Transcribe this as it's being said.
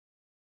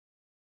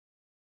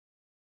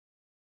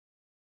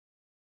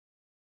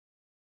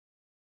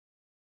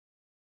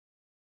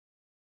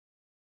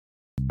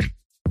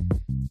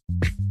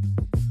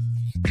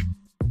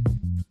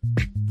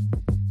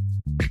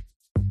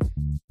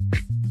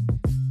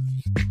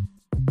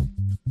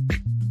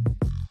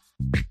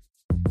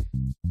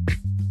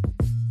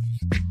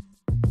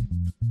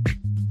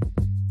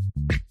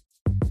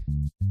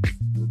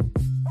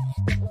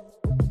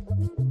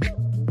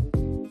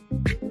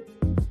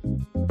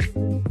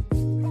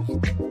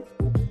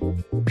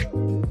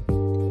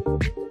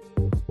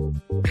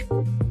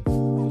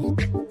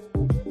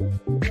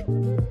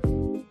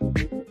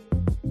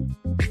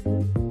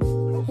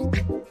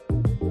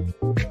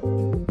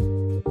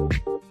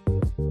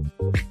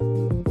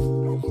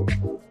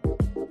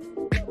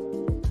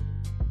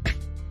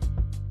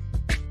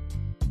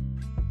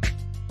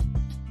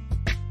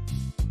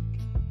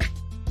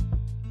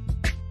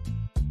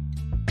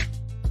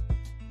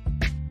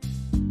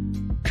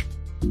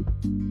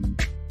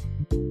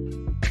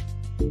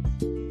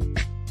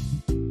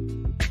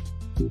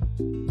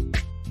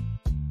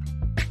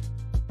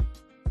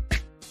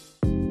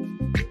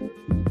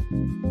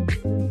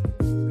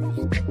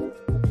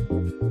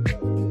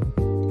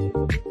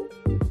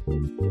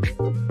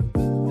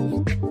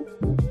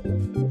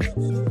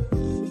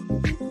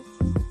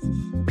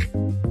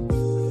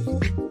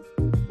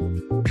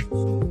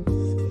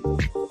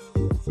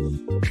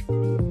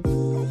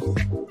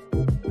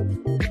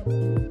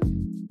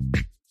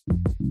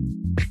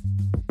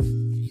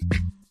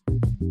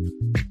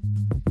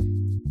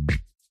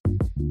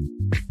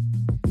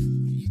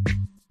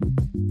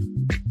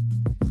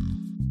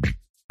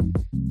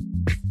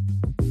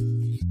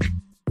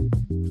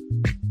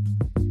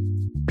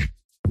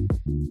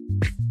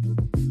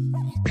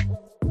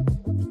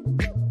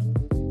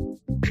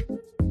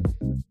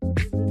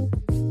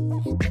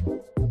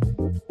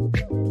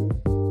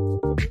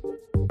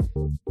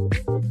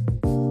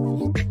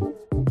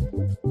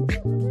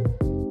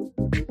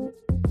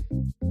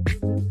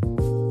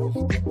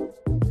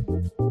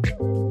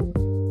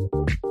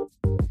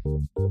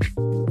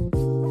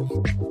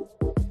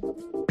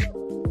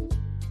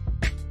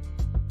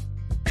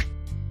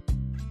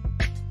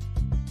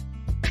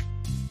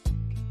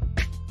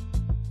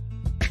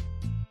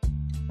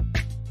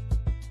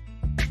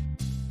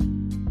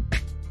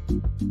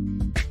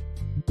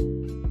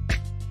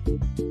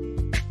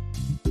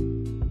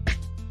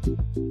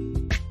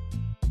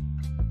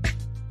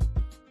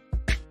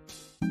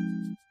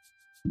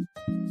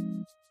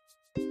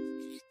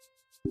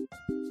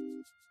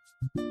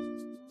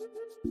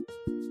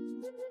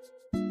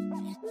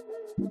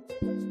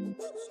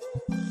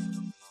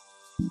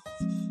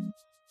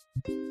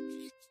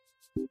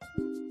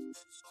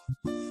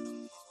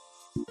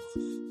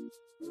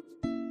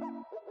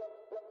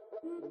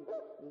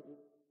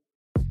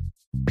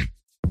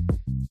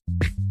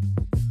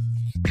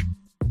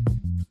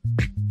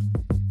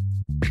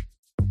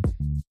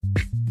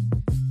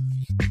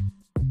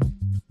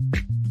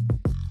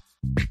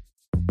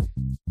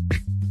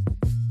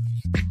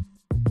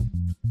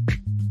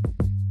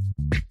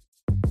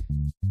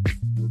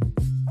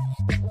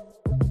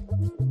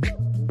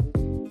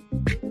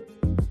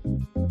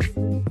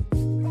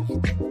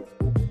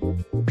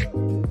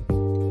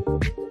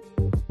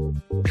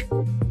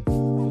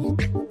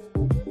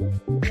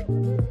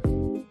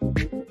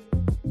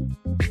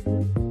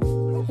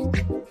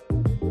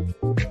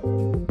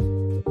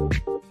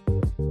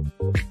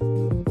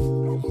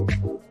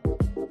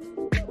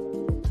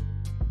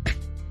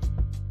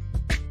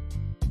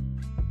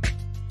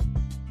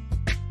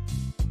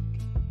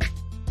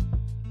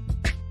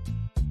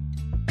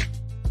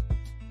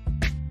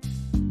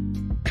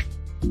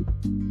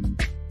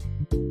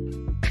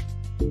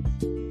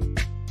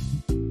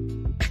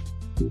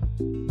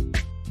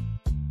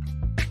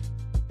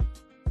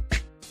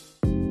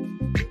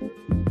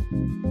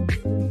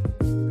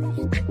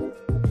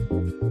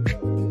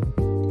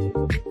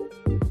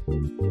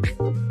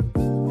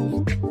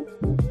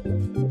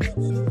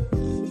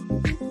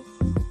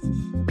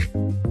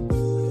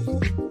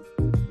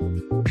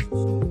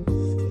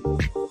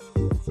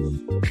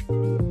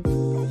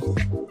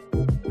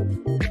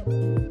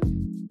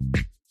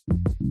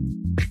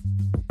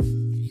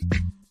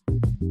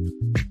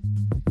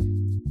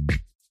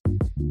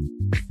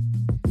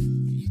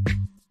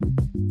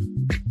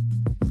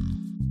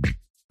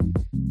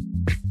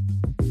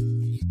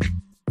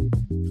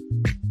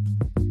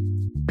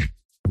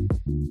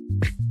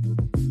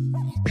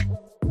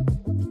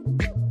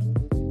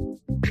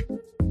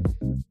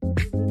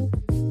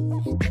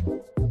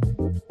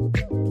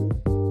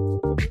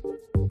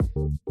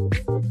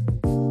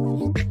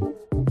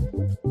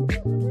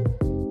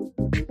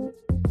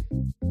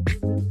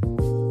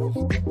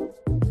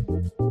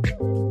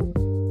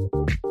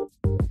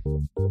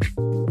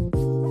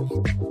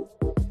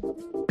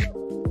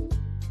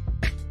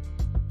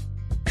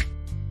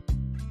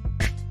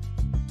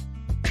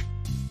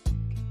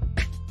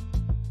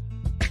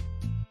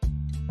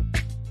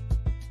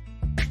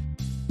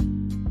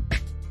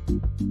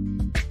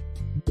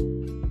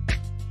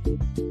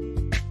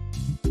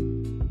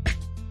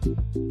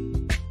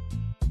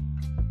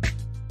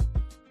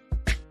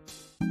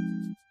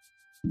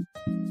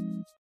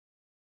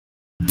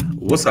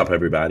What's up,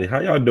 everybody? How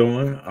y'all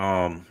doing?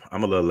 I'm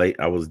a little late.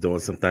 I was doing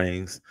some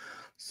things,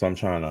 so I'm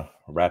trying to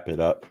wrap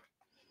it up.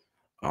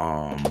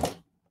 Hold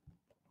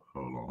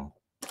on.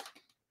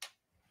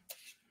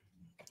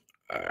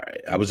 All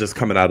right, I was just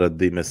coming out of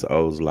the Miss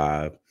O's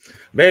live.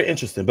 Very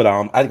interesting, but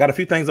I got a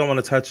few things I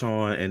want to touch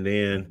on, and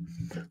then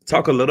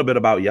talk a little bit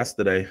about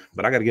yesterday.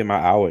 But I got to get my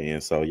hour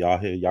in, so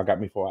y'all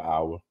got me for an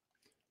hour.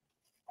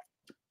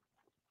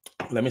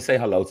 Let me say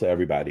hello to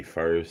everybody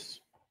first.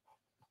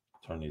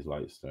 Turn these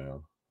lights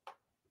down.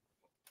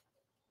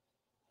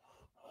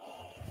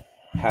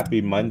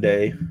 Happy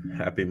Monday.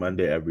 Happy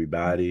Monday,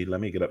 everybody. Let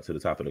me get up to the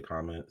top of the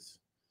comments.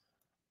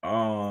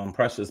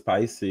 Precious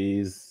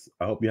Pisces,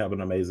 I hope you have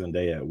an amazing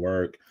day at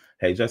work.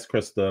 Hey, Jess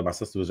Krista, my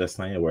sister was just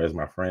saying, where's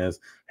my friends?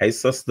 Hey,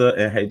 sister,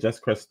 and hey, Jess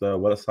Krista,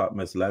 what's up,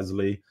 Miss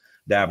Leslie?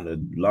 Dabney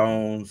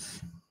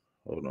Loans.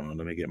 Hold on,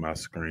 let me get my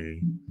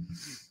screen.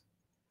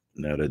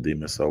 Now the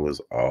demon soul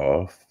is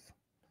off.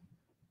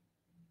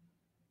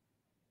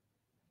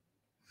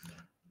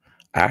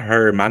 I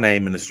heard my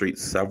name in the street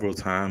several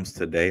times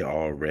today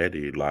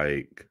already.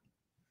 Like,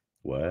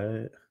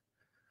 what?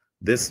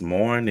 This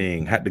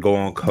morning had to go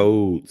on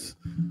codes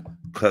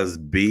because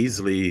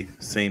Beasley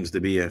seems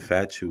to be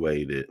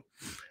infatuated.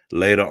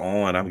 Later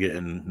on, I'm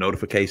getting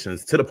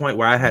notifications to the point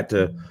where I had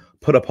to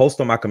put a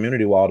post on my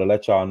community wall to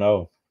let y'all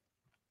know.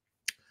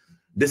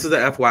 This is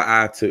an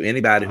FYI to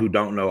anybody who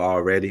don't know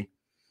already.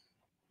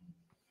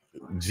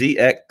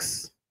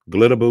 GX,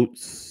 glitter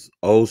boots,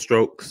 old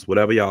strokes,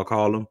 whatever y'all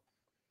call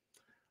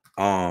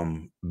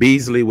them.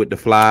 Beasley with the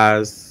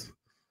flies,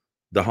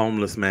 the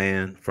homeless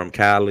man from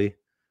Cali.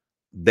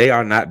 They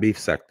are not beef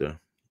sector.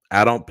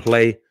 I don't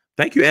play.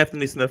 Thank you,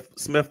 Anthony Smith,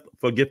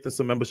 for gifting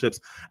some memberships.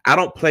 I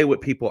don't play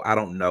with people I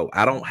don't know.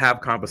 I don't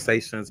have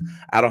conversations.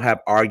 I don't have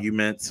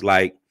arguments.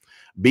 Like,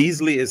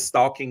 Beasley is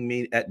stalking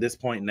me at this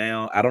point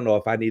now. I don't know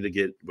if I need to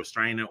get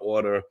restraining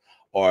order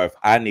or if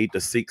I need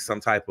to seek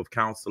some type of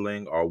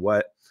counseling or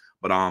what.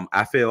 But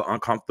I feel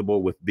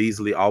uncomfortable with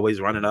Beasley always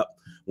running up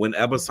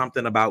whenever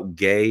something about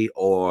gay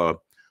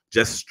or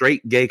just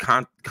straight gay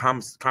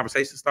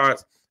conversation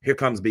starts. Here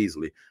comes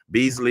Beasley.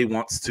 Beasley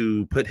wants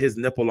to put his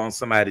nipple on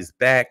somebody's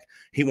back.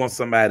 He wants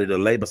somebody to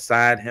lay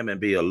beside him and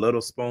be a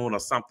little spoon or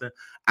something.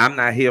 I'm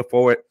not here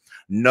for it.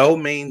 No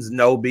means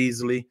no,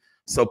 Beasley.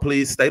 So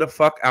please stay the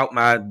fuck out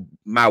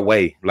my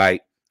way.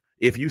 Like,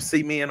 if you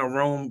see me in a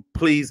room,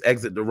 please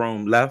exit the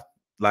room left.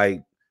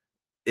 Like,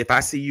 if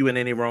I see you in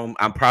any room,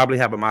 I'm probably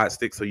have a mod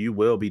stick, so you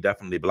will be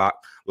definitely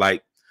blocked.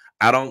 Like,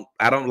 I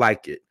don't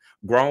like it.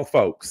 Grown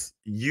folks,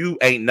 you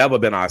ain't never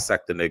been our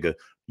sector, nigga.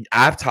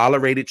 I've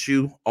tolerated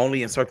you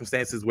only in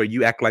circumstances where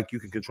you act like you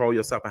can control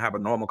yourself and have a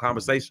normal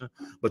conversation,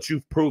 but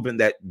you've proven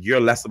that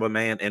you're less of a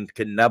man and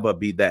can never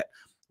be that.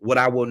 What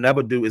I will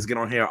never do is get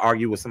on here and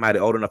argue with somebody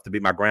old enough to be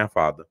my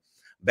grandfather.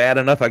 Bad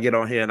enough I get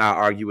on here and I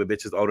argue with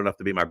bitches old enough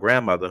to be my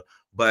grandmother,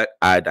 but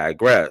I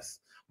digress.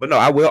 But no,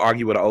 I will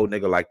argue with an old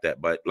nigga like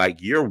that. But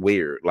like, you're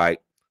weird.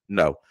 Like,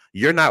 no,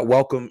 you're not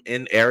welcome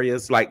in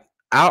areas. Like,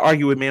 I'll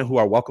argue with men who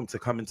are welcome to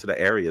come into the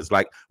areas,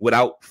 like,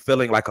 without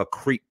feeling like a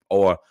creep.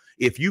 Or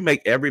if you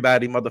make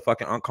everybody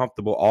motherfucking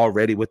uncomfortable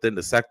already within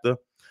the sector,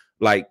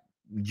 like,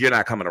 you're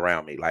not coming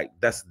around me. Like,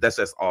 that's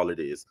just all it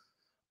is.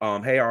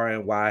 Hey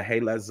RNY, hey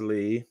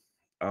Leslie,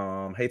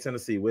 hey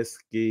Tennessee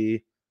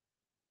Whiskey.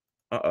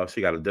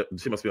 She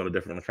must be on a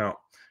different account.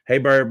 Hey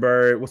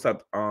Bird, what's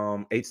up?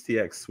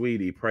 HTX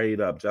Sweetie, prayed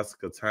up.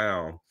 Jessica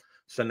Town,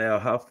 Chanel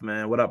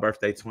Huffman, what up?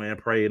 Birthday twin,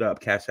 prayed up.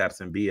 Cash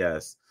Apps and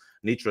BS.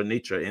 Nitra,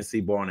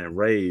 NC born and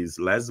raised.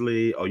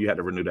 Leslie, oh, you had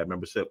to renew that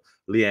membership.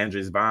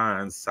 Leandris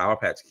Vines, Sour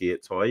Patch Kid,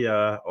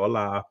 Toya,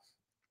 hola.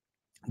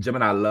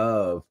 Gemini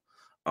Love,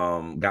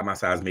 got my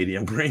size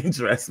medium green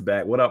dress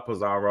back. What up,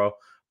 Pizarro?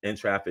 In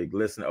traffic,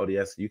 listen,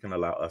 O.D.S, you can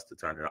allow us to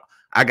turn it on.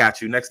 I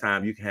got you. Next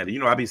time you can handle. You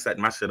know, I be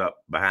setting my shit up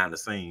behind the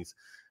scenes,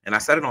 and I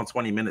set it on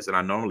 20 minutes, and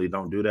I normally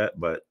don't do that.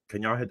 But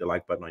can y'all hit the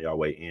like button on y'all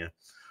way in?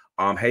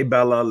 Hey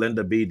Bella,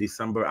 Linda B,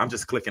 December. I'm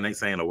just clicking, ain't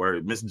saying a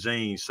word. Miss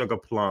Jean, Sugar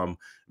Plum,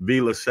 V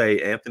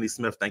Lachey, Anthony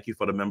Smith. Thank you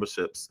for the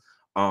memberships.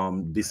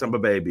 December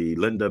baby,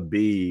 Linda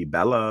B,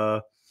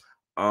 Bella.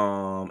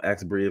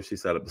 Ask Brie if she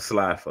set up the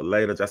slide for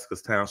later.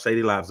 Jessica's Town,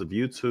 Shady Lives of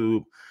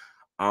YouTube.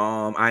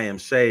 I am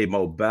Shay,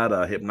 Mo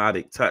Better,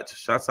 Hypnotic Touch.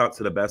 Shouts out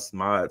to the best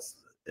mods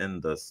in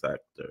the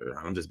sector.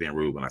 I'm just being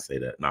rude when I say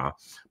that. Nah.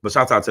 But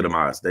shouts out to the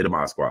mods. They the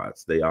mod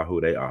squads. They are who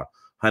they are.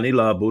 Honey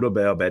Love, Buddha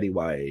Bell, Betty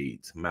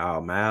White,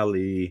 Mal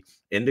Mally,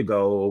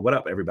 Indigo. What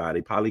up,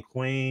 everybody? Polly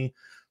Queen,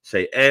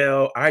 Shay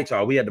L. All right,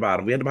 y'all. We at the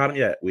bottom. We at the bottom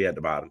yet? We at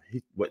the bottom.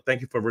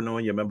 Thank you for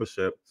renewing your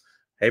membership.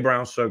 Hey,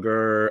 Brown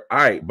Sugar. All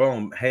right,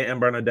 boom. Hey,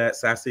 M. Bernadette,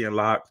 Sassy and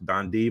Lock,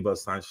 Don Diva,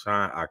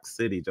 Sunshine, Ox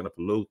City, Jennifer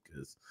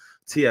Lucas,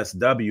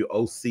 TSW,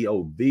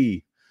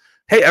 OCOV.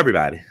 Hey,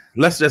 everybody.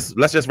 Let's just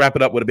wrap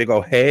it up with a big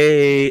old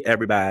hey,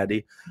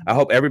 everybody. I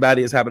hope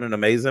everybody is having an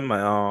amazing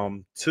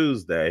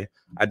Tuesday.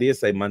 I did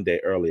say Monday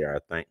earlier,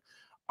 I think.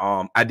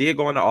 I did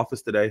go in the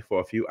office today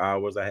for a few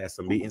hours. I had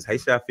some meetings. Hey,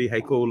 Shafi.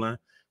 Hey, Coolin.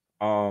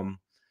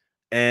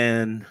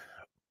 And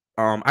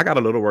I got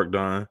a little work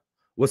done.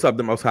 What's up,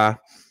 the Most High?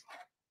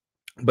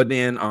 But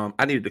then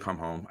I needed to come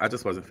home. I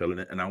just wasn't feeling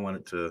it. And I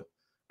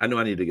knew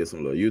I needed to get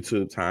some little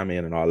YouTube time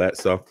in and all that.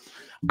 So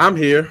I'm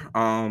here.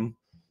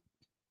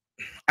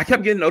 I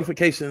kept getting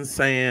notifications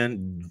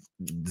saying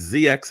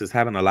ZX is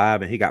having a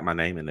live and he got my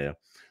name in there.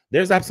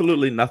 There's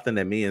absolutely nothing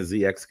that me and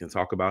ZX can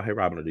talk about. Hey,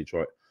 Robin of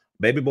Detroit.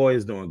 Baby boy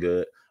is doing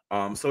good.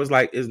 So it's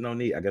like, there's no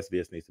need. I guess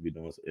VS needs to be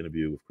doing an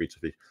interview with Preacher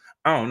Fish.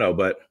 I don't know,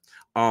 but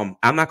I'm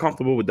not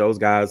comfortable with those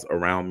guys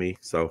around me.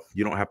 So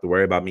you don't have to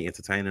worry about me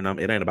entertaining them.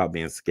 It ain't about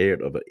being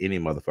scared of any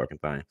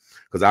motherfucking thing.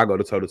 Because I'll go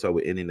to toe-to-toe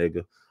with any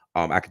nigga.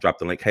 I can drop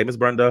the link. Hey, Miss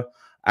Brenda,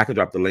 I can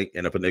drop the link.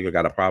 And if a nigga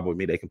got a problem with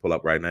me, they can pull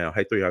up right now.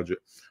 Hey, 300.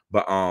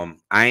 But I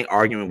ain't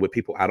arguing with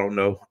people I don't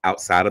know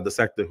outside of the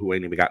sector who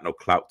ain't even got no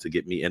clout to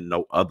get me in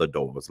no other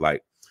doors.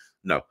 Like,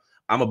 no.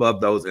 I'm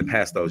above those and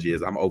past those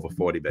years. I'm over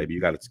 40, baby.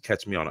 You got to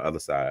catch me on the other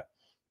side.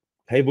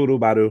 Hey, Voodoo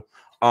Badu.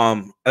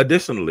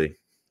 Additionally,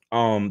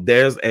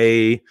 There's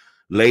a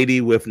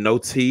lady with no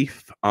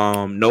teeth,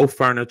 no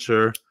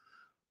furniture,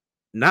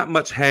 not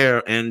much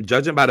hair, and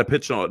judging by the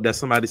picture that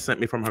somebody sent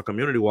me from her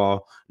community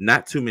wall,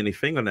 not too many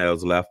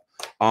fingernails left.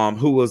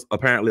 Who was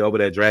apparently over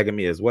there dragging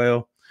me as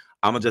well.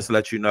 I'm gonna just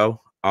let you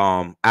know.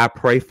 I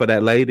pray for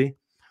that lady.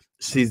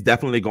 She's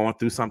definitely going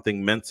through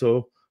something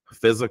mental,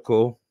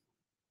 physical,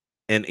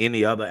 and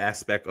any other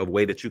aspect of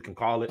way that you can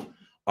call it.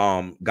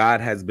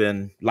 Life has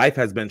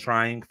been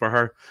trying for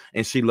her,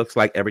 and she looks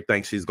like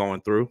everything she's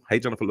going through. Hey,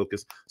 Jennifer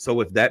Lucas. So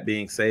with that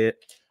being said,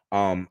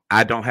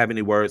 I don't have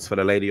any words for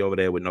the lady over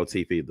there with no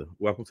teeth either.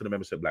 Welcome to the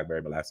membership,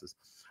 Blackberry Molasses.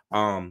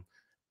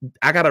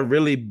 I gotta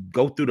really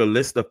go through the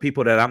list of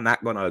people that I'm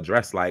not gonna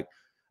address. Like,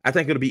 I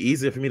think it'll be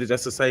easier for me to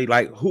just to say,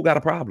 like, who got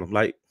a problem?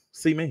 Like,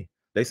 see me.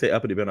 They say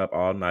Uppity been up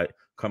all night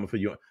coming for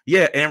you.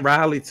 Yeah, and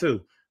Riley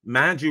too.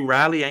 Mind you,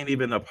 Riley ain't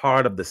even a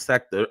part of the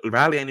sector.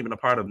 Riley ain't even a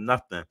part of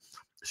nothing.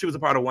 She was a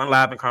part of one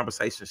live in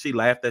conversation. She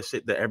laughed at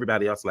shit that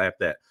everybody else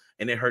laughed at,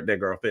 and it hurt that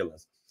girl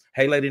feelings.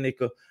 Hey, Lady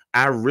Nika,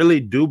 I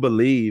really do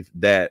believe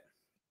that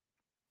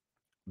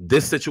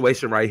this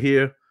situation right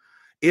here,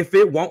 if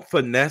it won't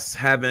for Ness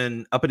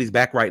having Uppity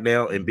back right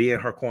now and being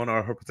her corner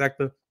or her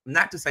protector,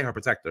 not to say her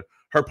protector,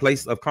 her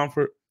place of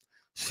comfort,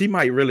 she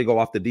might really go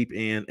off the deep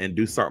end and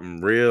do something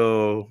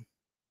real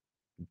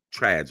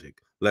tragic,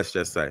 let's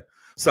just say.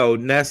 So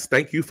Ness,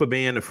 thank you for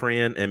being a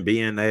friend and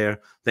being there.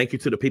 Thank you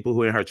to the people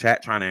who are in her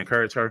chat trying to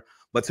encourage her.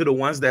 But to the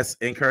ones that's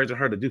encouraging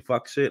her to do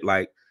fuck shit,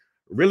 like,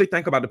 really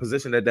think about the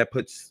position that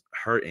puts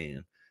her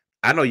in.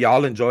 I know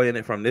y'all enjoying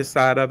it from this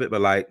side of it,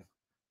 but like,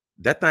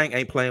 that thing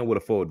ain't playing with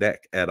a full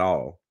deck at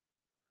all.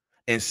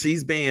 And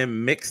she's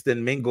being mixed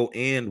and mingled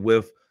in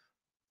with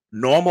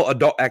normal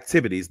adult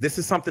activities. This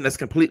is something that's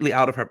completely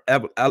out of her I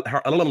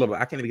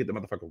can't even get the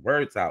motherfucking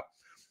words out.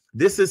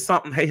 This is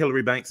something, hey,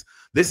 Hillary Banks,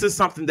 this is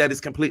something that is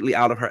completely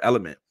out of her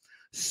element.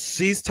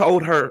 She's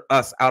told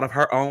us out of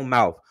her own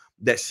mouth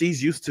that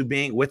she's used to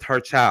being with her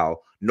child.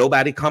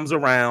 Nobody comes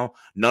around.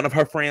 None of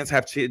her friends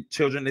have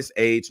children this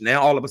age.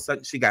 Now, all of a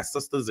sudden, she got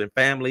sisters and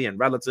family and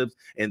relatives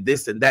and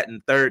this and that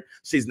and third.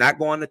 She's not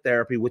going to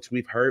therapy, which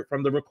we've heard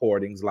from the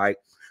recordings. Like,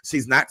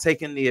 she's not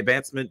taking the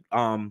advancement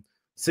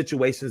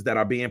situations that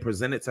are being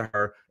presented to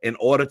her in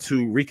order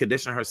to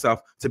recondition herself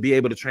to be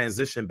able to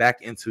transition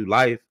back into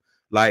life.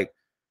 Like,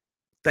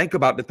 think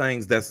about the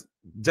things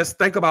just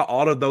think about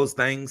all of those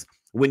things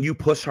when you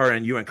push her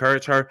and you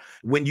encourage her,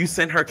 when you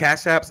send her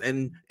cash apps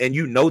and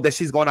you know that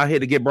she's going out here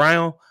to get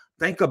brown.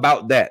 Think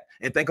about that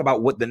and think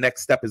about what the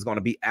next step is going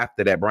to be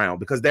after that brown,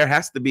 because there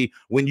has to be,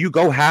 when you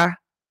go high,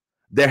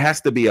 there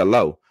has to be a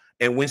low.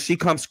 And when she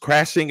comes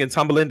crashing and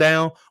tumbling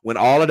down, when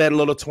all of that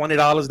little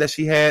 $20 that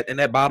she had in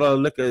that bottle of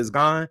liquor is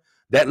gone,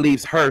 that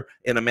leaves her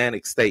in a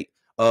manic state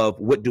of,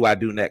 what do I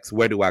do next?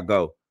 Where do I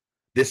go?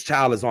 This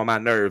child is on my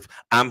nerve.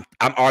 I'm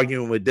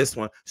arguing with this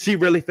one. She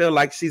really feel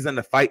like she's in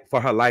the fight for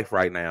her life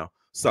right now.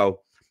 So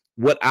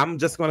what I'm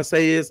just going to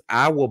say is,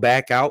 I will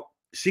back out.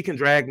 She can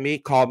drag me,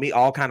 call me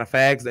all kind of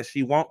fags that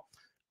she want.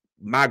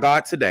 My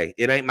God, today,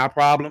 it ain't my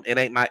problem. It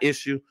ain't my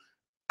issue.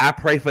 I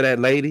pray for that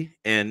lady,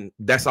 and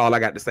that's all I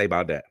got to say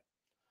about that.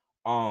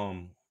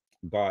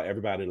 God,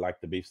 everybody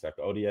liked the beef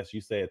sucker. O.D.S, you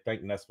said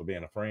thank Ness for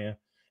being a friend,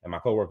 and my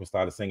coworker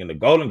started singing the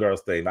Golden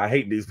Girls thing. I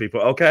hate these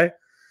people. Okay,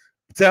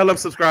 tell them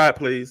subscribe,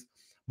 please.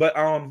 But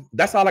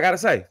that's all I gotta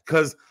say.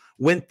 Because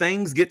when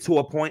things get to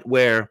a point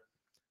where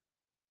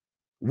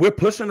we're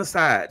pushing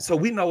aside, so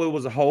we know it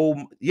was a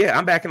whole. Yeah,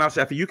 I'm backing out,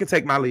 Sheffy. You can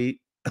take my lead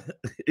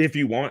if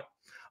you want.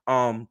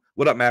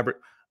 What up, Maverick?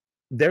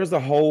 There's a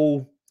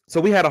whole. So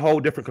we had a whole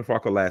different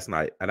kerfuffle last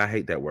night, and I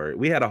hate that word.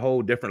 We had a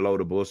whole different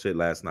load of bullshit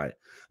last night.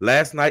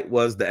 Last night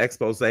was the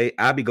expose.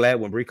 I'll be glad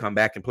when Bree come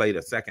back and play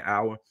the second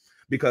hour,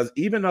 because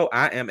even though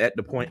I am at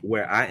the point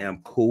where I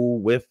am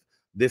cool with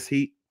this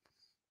heat,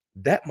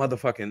 that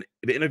motherfucking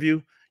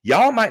interview,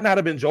 y'all might not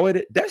have enjoyed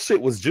it. That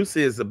shit was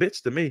juicy as a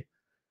bitch to me.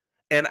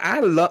 And I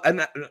love,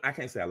 and I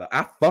can't say I love,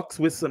 I fucks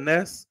with some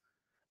Ness.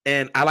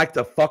 And I like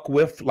to fuck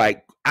with,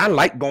 like, I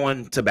like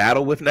going to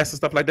battle with Ness and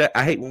stuff like that.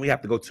 I hate when we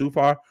have to go too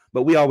far,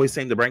 but we always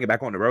seem to bring it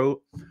back on the road.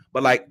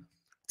 But like,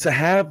 to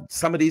have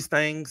some of these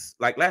things,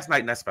 like last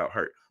night, Ness felt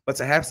hurt, but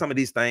to have some of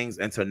these things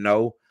and to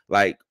know,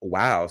 like,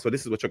 wow, so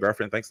this is what your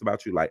girlfriend thinks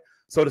about you. Like,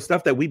 so the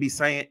stuff that we be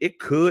saying, it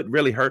could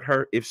really hurt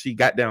her if she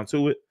got down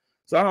to it.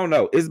 So I don't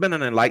know. It's been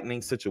an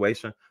enlightening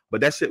situation,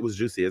 but that shit was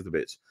juicy as a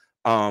bitch.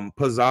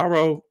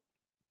 Pizarro,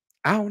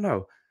 I don't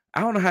know.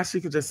 I don't know how she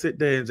could just sit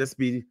there and just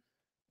be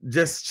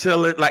just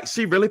chilling. Like,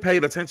 she really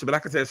paid attention, but I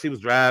could tell she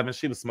was driving,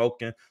 she was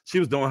smoking, she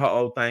was doing her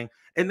own thing.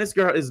 And this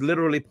girl is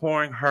literally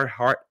pouring her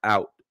heart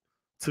out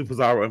to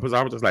Pizarro. And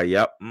Pizarro just like,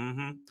 yep,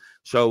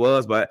 sure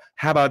was. But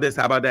how about this?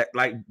 How about that?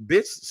 Like,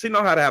 bitch, she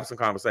know how to have some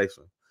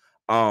conversation.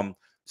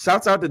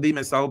 Shouts out to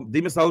Demon Soul.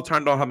 Demon Soul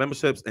turned on her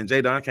memberships, and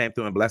Jay Dunn came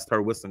through and blessed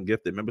her with some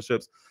gifted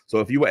memberships. So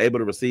if you were able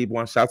to receive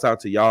one, shouts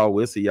out to y'all.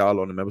 We'll see y'all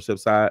on the membership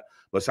side.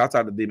 But shouts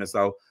out to Demon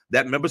Soul.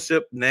 That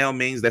membership now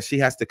means that she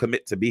has to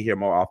commit to be here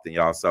more often,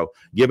 y'all. So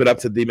give it up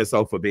to Demon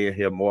Soul for being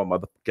here more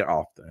motherfucking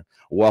often.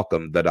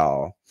 Welcome, the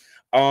doll.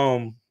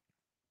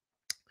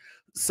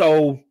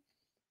 So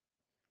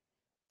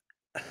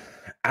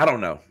I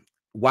don't know.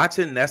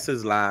 Watching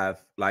Nessa's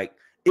live, like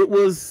it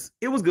was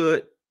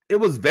good. It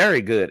was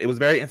very good. It was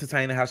very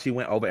entertaining how she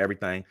went over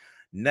everything.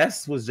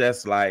 Ness was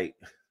just like,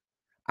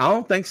 I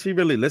don't think she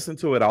really listened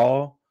to it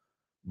all,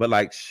 but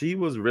like she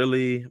was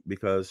really,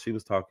 because she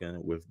was talking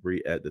with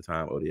Bree at the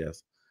time,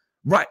 O.D.S.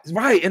 Right,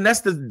 right. And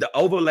that's the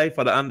overlay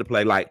for the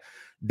underplay. Like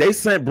they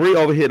sent Bree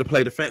over here to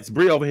play defense.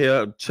 Bree over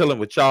here chilling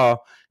with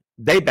y'all.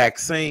 They back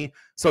scene.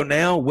 So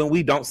now when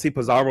we don't see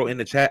Pizarro in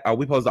the chat, are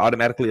we supposed to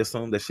automatically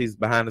assume that she's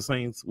behind the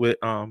scenes with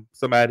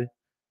somebody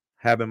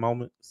having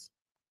moments?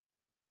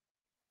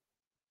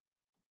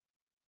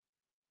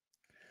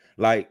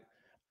 Like,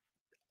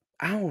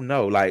 I don't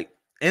know. Like,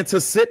 and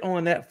to sit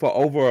on that for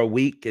over a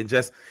week and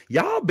just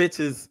y'all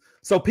bitches.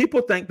 So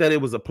people think that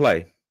it was a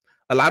play.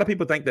 A lot of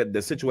people think that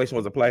the situation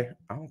was a play.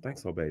 I don't think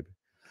so, baby.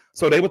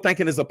 So they were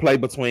thinking it's a play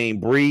between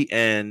Bree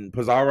and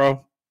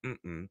Pizarro.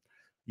 Mm-mm.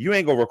 You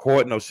ain't gonna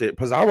record no shit.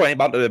 Pizarro ain't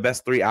about to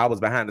invest 3 hours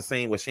behind the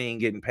scene where she ain't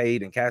getting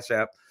paid in Cash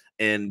App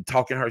and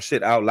talking her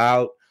shit out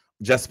loud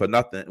just for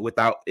nothing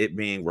without it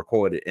being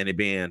recorded and it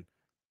being.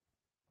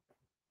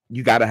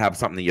 You got to have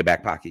something in your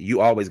back pocket.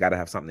 You always got to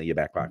have something in your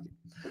back pocket.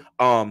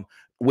 Um,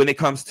 when it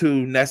comes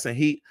to Ness and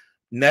Heat,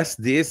 Ness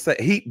did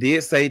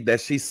say that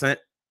she sent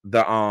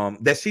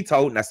that she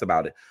told Ness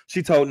about it.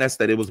 She told Ness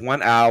that it was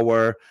 1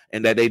 hour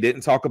and that they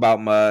didn't talk about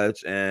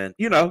much. And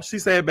she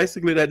said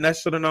basically that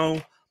Ness should have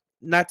known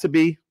not to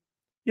be,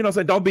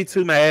 saying don't be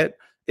too mad.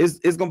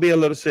 It's gonna be a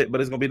little shit,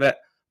 but it's gonna be that.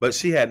 But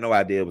she had no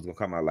idea it was gonna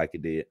come out like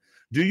it did.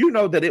 Do you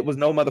know that it was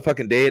no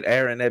motherfucking dead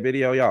air in that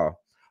video, y'all?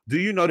 Do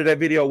you know that that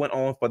video went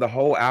on for the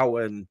whole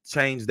hour and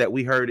change that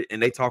we heard it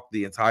and they talked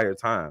the entire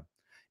time?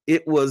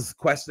 It was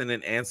question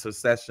and answer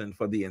session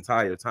for the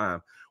entire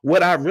time.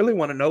 What I really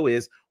want to know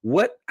is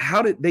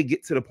how did they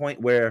get to the point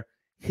where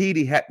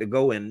Heidi had to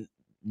go and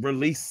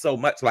release so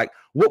much? Like,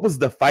 what was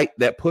the fight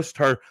that pushed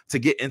her to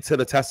get into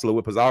the Tesla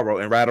with Pizarro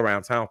and ride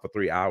around town for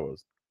 3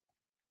 hours?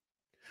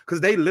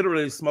 Because they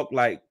literally smoked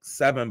like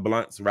 7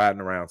 blunts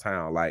riding around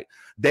town. Like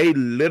they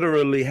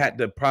literally had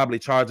to probably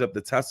charge up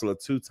the Tesla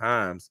 2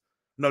 times.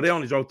 No, they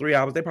only drove 3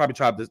 hours. They probably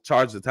tried to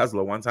charge the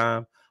Tesla 1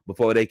 time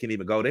before they can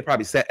even go. They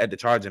probably sat at the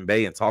charging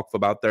bay and talked for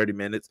about 30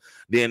 minutes.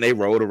 Then they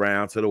rode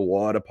around to the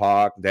water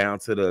park, down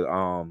to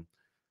the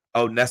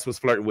Ness was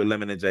flirting with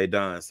Lemon and Jay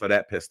Dunn, so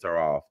that pissed her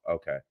off.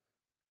 Okay.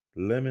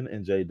 Lemon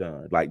and Jay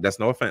Dunn. Like, that's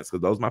no offense,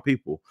 because those are my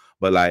people.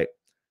 But like,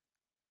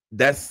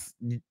 that's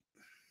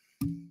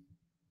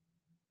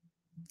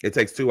it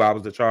takes 2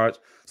 hours to charge.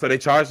 So they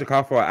charged the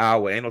car for an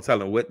hour. Ain't no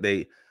telling what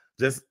they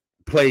just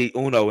play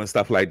Uno and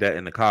stuff like that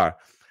in the car.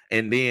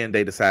 And then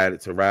they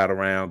decided to ride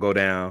around, go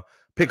down,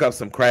 pick up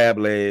some crab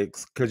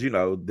legs. Cause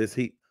this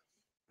heat.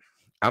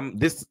 I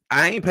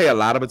ain't pay a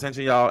lot of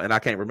attention, y'all, and I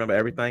can't remember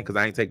everything because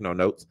I ain't take no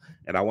notes.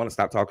 And I want to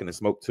stop talking and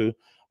smoke too.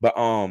 But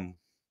I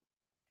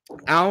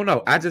don't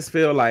know. I just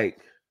feel like,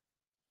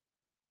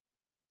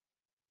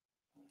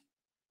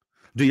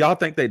 do y'all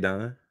think they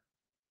done?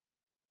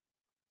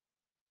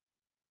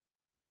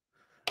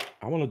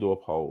 I want to do a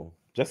poll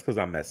just because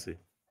I'm messy.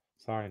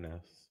 Sorry,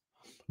 Ness.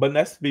 But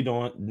Ness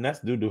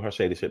do her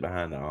shady shit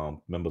behind the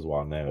members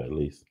wall now, at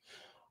least.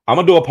 I'm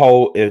gonna do a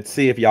poll and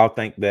see if y'all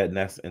think that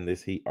Ness and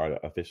this heat are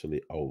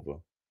officially over.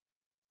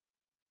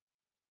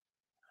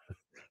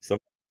 So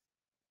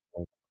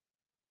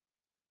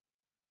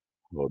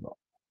hold on.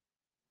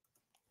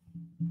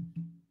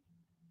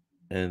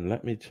 And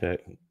let me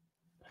check.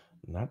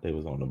 Not they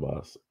was on the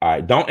bus. All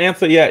right, don't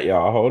answer yet,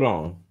 y'all. Hold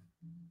on.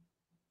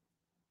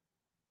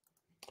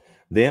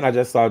 Then I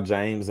just saw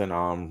James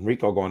and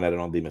Rico going at it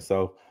on Demon.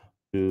 So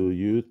do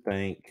you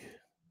think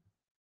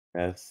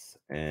S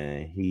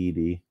and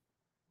Heidi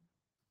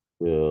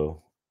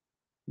will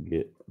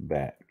get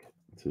back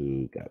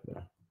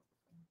together?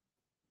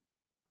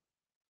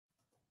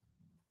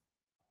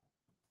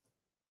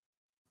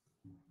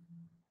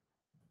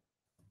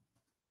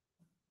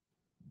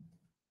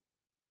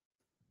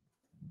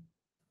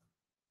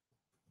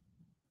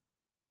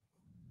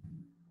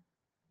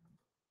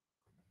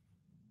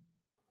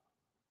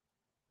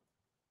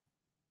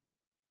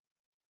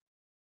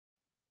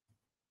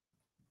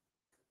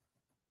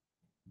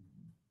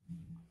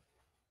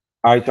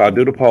 All right, y'all,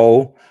 do the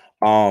poll.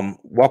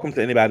 Welcome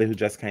to anybody who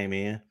just came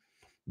in.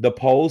 The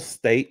poll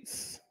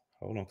states,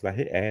 hold on, because I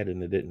hit add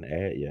and it didn't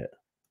add yet.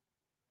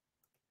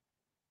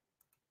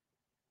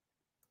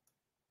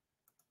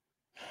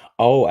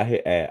 Oh, I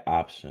hit add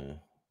option.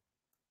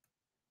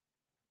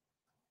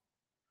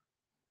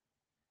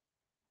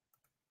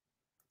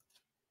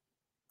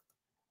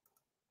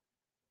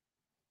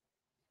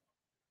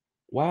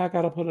 Why I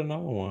gotta put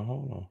another one?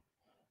 Hold on.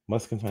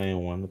 Must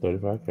contain 1 to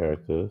 35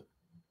 characters.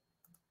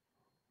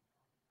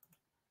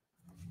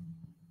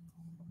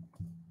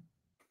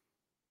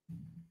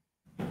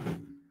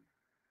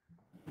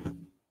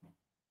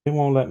 It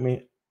won't let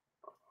me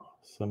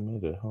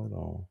submit it. Hold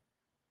on.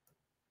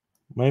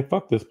 Man,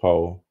 fuck this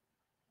poll.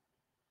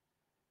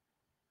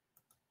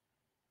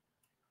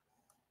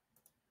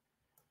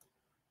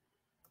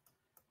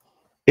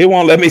 It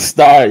won't let me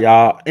start,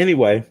 y'all.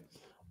 Anyway,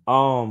 I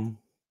don't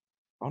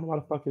know why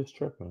the fuck it's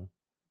tripping.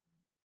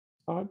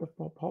 Start the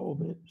poll,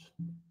 bitch.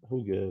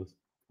 Who gives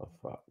a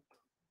fuck?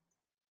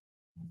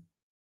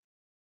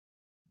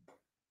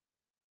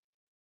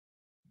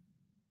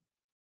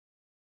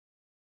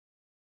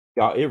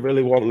 Y'all, it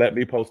really won't let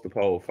me post the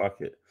poll. Fuck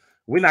it.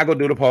 We're not gonna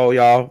do the poll,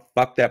 y'all.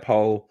 Fuck that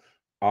poll.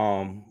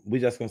 We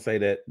just gonna say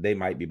that they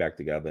might be back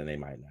together and they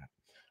might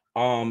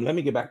not. Let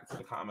me get back to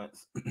the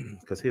comments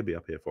because he'll be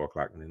up here at 4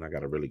 o'clock, and then I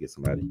gotta really get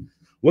somebody.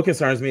 What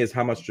concerns me is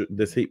how much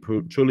this heat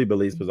truly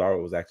believes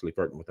Pizarro was actually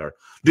flirting with her.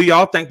 Do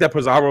y'all think that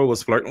Pizarro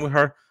was flirting with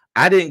her?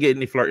 I didn't get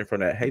any flirting from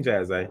that. Hey,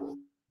 Jazz, I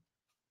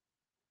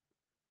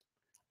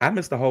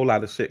missed a whole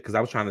lot of shit because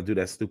I was trying to do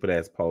that stupid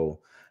ass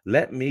poll.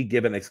 Let me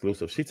give an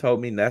exclusive. She told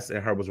me Ness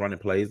and her was running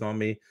plays on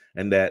me,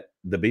 and that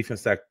the beef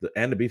sector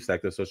and the beef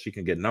sector, so she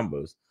can get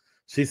numbers.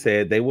 She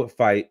said they would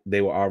fight.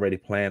 They were already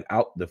planned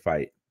out the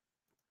fight.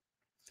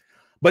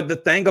 But the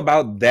thing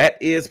about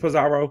that is,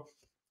 Pizarro,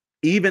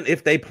 even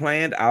if they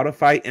planned out a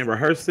fight and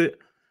rehearsed it,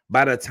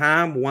 by the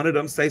time one of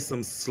them say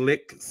some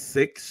slick,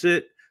 sick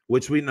shit,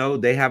 which we know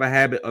they have a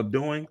habit of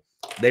doing,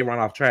 they run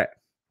off track.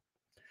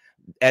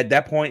 At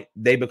that point,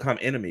 they become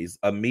enemies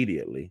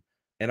immediately.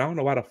 And I don't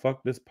know why the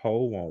fuck this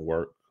poll won't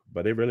work,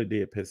 but it really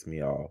did piss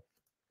me off.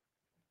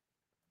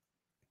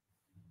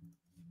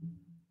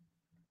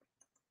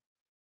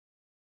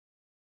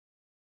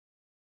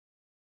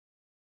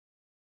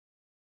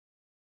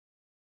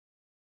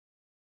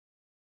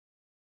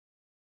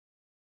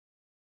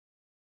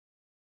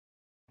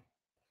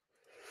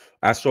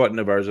 I shortened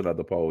the version of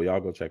the poll.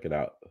 Y'all go check it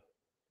out.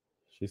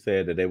 She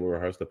said that they would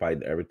rehearse the fight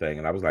and everything.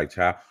 And I was like,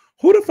 child,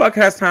 who the fuck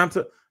has time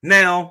to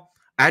now?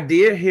 I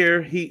did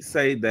hear Heat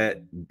say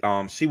that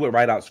she would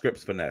write out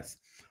scripts for Ness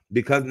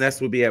because Ness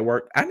would be at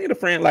work. I need a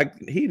friend like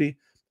Heaty.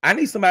 I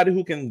need somebody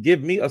who can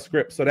give me a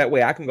script so that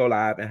way I can go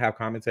live and have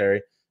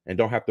commentary and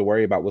don't have to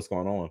worry about what's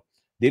going on.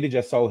 Diddy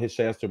just sold his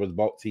shares to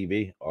Revolt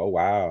TV. Oh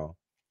wow.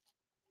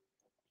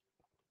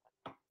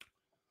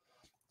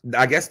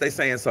 I guess they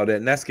saying so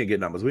that Ness can get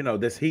numbers. We know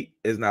this Heat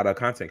is not a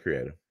content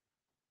creator.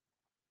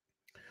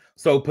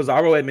 So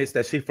Pizarro admits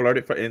that she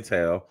flirted for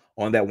intel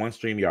on that one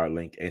StreamYard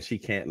link and she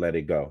can't let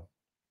it go.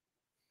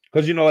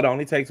 Because you know it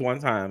only takes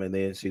one time and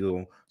then she's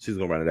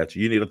gonna run it at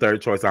you. You need a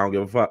third choice. I don't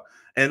give a fuck.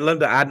 And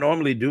Linda, I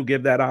normally do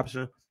give that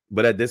option,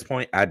 but at this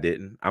point I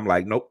didn't. I'm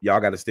like, nope,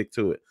 y'all gotta stick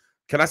to it.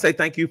 Can I say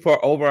thank you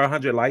for over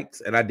 100 likes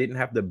and I didn't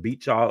have to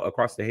beat y'all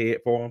across the head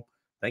for them?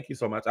 Thank you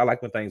so much. I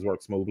like when things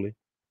work smoothly.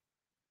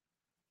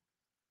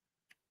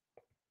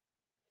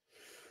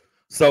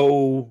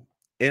 So,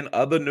 in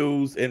other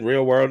news, in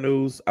real world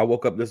news, I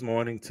woke up this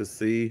morning to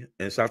see,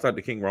 and shouts out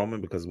to King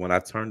Roman because when I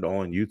turned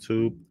on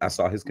YouTube, I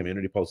saw his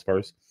community post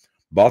first.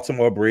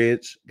 Baltimore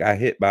Bridge got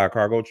hit by a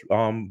cargo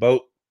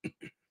boat.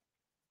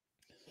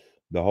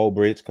 The whole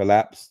bridge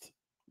collapsed.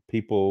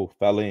 People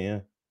fell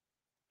in.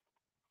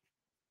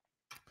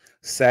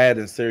 Sad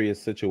and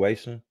serious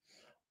situation.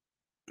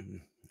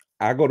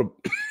 I go to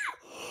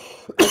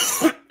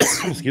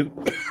excuse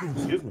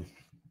me.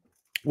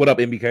 What up,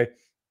 MBK?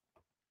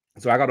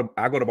 So I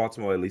go to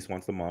Baltimore at least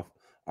once a month.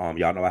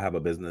 Y'all know I have a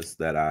business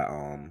that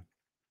I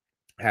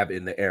have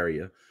in the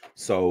area.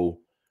 So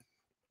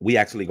we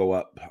actually go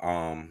up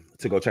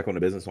to go check on the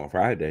business on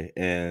Friday.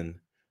 And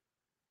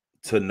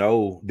to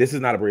know this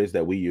is not a bridge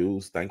that we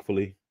use,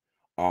 thankfully.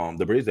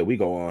 The bridge that we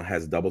go on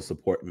has double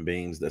supporting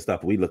beams. That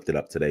stuff we looked it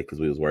up today because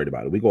we was worried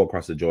about it. We go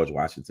across the George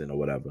Washington or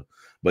whatever,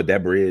 but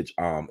that bridge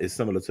is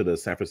similar to the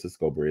San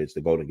Francisco Bridge,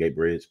 the Golden Gate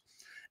Bridge,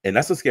 and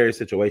that's a scary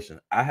situation.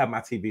 I have my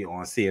TV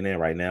on CNN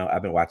right now.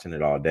 I've been watching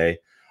it all day.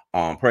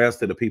 Prayers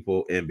to the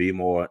people in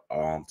Bmore,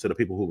 to the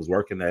people who was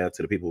working there,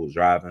 to the people who was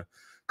driving.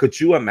 Could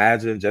you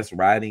imagine just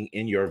riding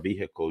in your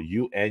vehicle,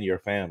 you and your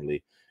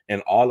family,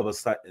 and all of a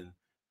sudden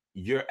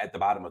you're at the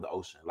bottom of the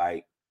ocean,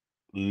 like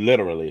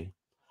literally?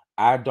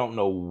 I don't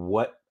know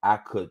what I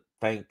could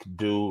think,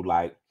 do.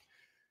 Like,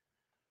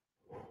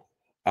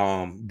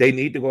 they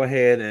need to go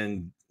ahead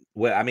and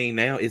well, I mean,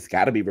 now it's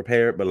got to be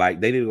repaired, but like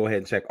they need to go ahead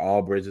and check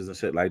all bridges and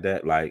shit like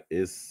that. Like,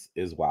 it's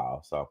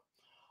wild. So,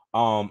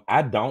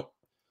 I don't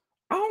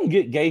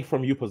get gay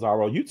from you,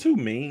 Pizarro. You too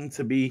mean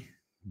to be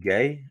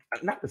gay.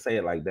 Not to say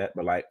it like that,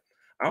 but like,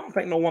 I don't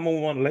think no woman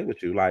would want to lay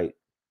with you. Like,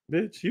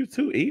 bitch, you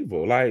too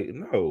evil. Like,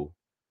 no,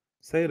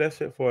 say that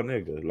shit for a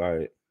nigga.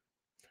 Like.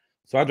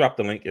 So I dropped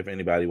the link if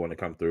anybody want to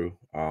come through.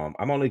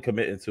 I'm only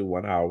committing to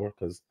 1 hour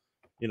because,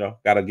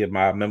 gotta give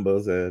my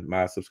members and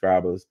my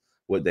subscribers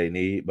what they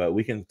need. But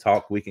we can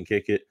talk, we can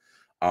kick it.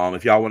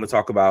 If y'all want to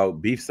talk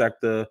about beef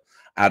sector,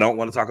 I don't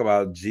want to talk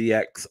about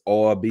GX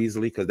or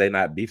Beasley because they're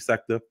not beef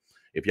sector.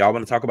 If y'all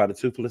want to talk about the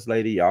toothless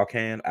lady, y'all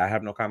can. I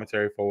have no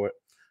commentary for it.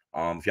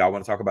 If y'all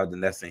want to talk about the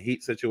Ness and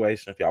Heat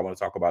situation, if y'all want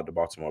to talk about the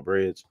Baltimore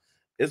Bridge,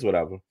 it's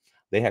whatever.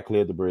 They had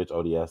cleared the bridge,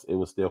 O.D.S. It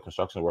was still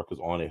construction workers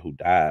on it who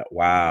died.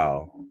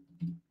 Wow.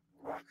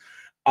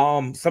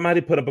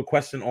 Somebody put up a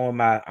question on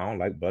my I don't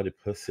like buddy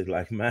pussy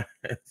like man.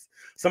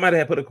 Somebody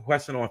had put a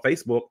question on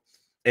Facebook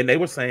and they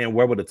were saying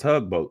where were the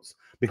tugboats?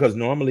 Because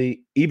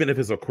normally, even if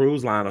it's a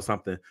cruise line or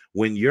something,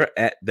 when you're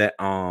at that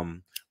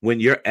when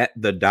you're at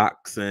the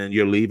docks and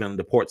you're leaving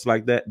the ports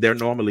like that, they're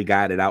normally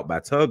guided out by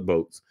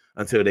tugboats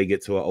until they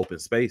get to an open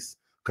space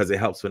because it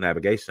helps with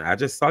navigation. I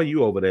just saw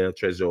you over there,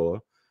 Treasure.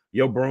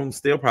 Your broom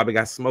still probably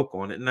got smoke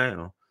on it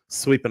now,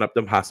 sweeping up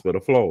them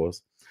hospital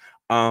floors.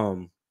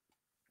 Um,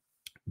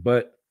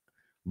 but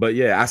but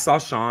yeah, I saw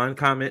Sean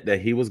comment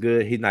that he was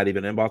good. He's not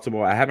even in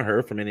Baltimore. I haven't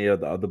heard from any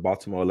of the other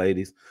Baltimore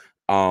ladies.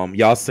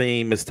 Y'all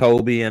seen Miss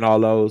Toby and all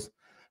those.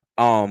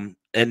 And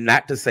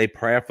not to say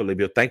prayerfully,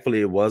 but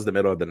thankfully it was the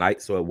middle of the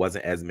night, so it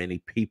wasn't as many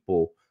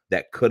people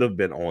that could have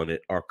been on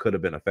it or could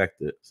have been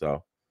affected.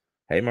 So,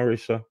 hey,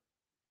 Marisha,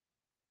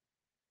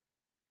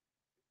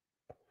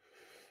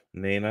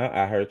 Nina,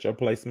 I heard your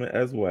placement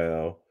as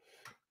well.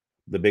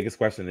 The biggest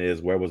question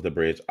is, where was the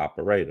bridge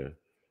operator?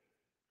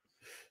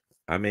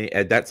 I mean,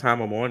 at that time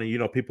of morning, you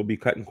know, people be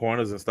cutting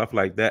corners and stuff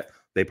like that.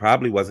 They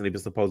probably wasn't even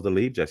supposed to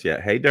leave just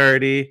yet. Hey,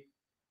 Dirty.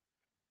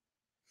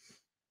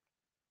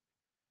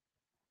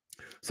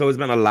 So it's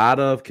been a lot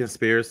of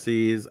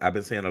conspiracies. I've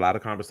been seeing a lot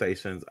of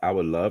conversations. I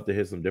would love to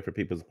hear some different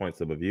people's points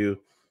of view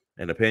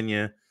and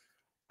opinion.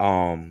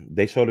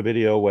 They showed a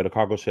video where the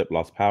cargo ship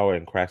lost power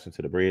and crashed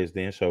into the bridge,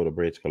 then showed the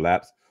bridge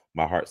collapse.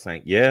 My heart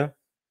sank. Yeah,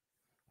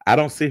 I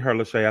don't see her,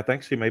 Lachey. I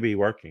think she may be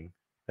working.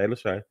 Hey,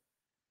 Lachey.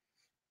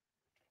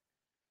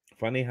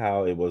 Funny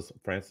how it was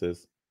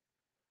Francis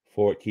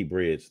Ford Key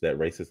Bridge, that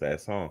racist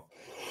ass song.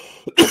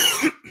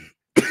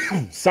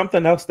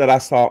 Something else that I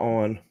saw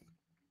on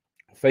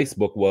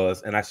Facebook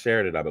was, and I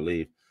shared it, I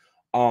believe.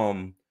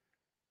 Um,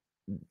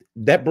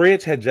 that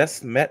bridge had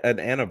just met an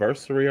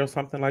anniversary or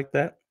something like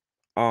that.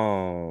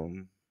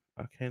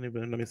 I can't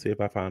even, let me see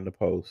if I find the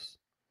post.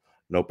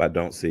 Nope, I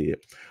don't see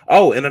it.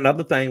 Oh, and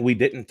another thing we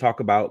didn't talk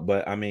about,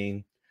 but I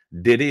mean,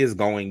 Diddy is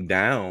going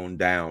down,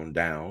 down,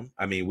 down.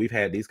 I mean, we've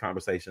had these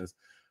conversations.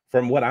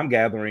 From what I'm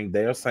gathering,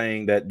 they're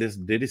saying that this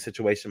Diddy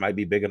situation might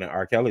be bigger than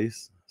R.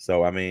 Kelly's.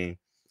 So, I mean,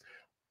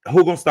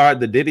 who gonna start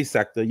the Diddy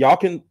sector? Y'all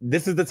can,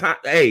 this is the time.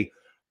 Hey,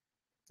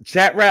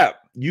 chat rap,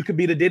 you could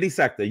be the Diddy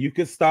sector. You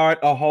could start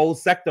a whole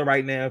sector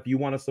right now if you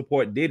want to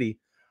support Diddy.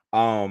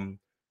 Um,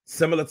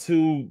 similar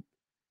to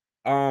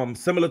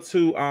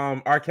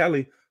R.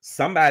 Kelly,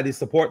 somebody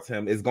supports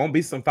him. It's gonna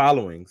be some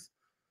followings.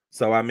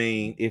 So I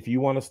mean, if you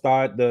want to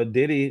start the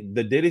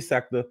Diddy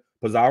sector,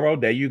 Pizarro,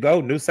 there you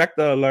go. New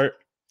sector alert.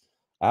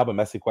 I have a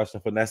messy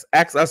question for Ness.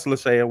 Ask us,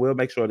 Lachey, and we'll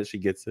make sure that she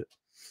gets it.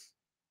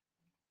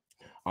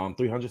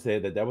 300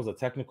 said that was a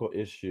technical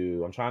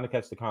issue. I'm trying to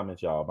catch the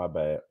comments, y'all. My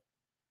bad.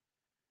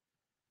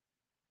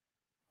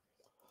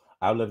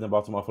 I lived in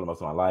Baltimore for the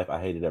most of my life.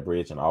 I hated that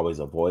bridge and always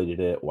avoided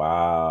it.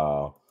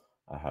 Wow.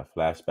 I have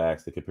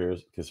flashbacks. The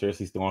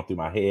conspiracy's going through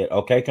my head.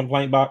 Okay,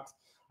 complaint box.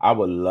 I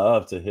would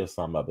love to hear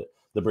some of it.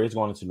 The bridge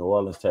going into New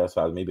Orleans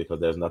terrifies me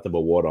because there's nothing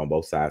but water on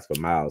both sides for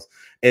miles.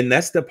 And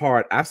that's the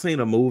part. I've seen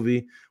a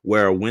movie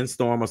where a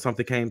windstorm or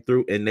something came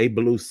through and they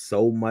blew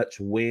so much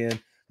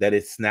wind that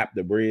it snapped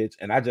the bridge.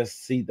 And I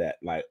just see that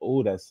like,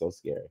 oh, that's so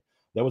scary.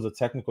 There was a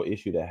technical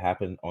issue that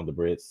happened on the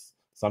bridge,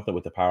 something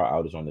with the power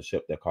outage on the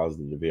ship that caused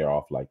it to veer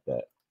off like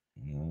that.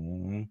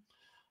 Mm.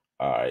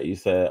 All right, you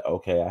said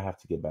okay. I have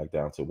to get back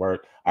down to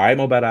work. All right,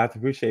 Mobile, I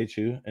appreciate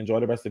you. Enjoy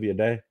the rest of your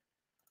day.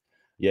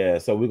 Yeah,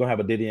 so we're gonna have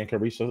a Diddy and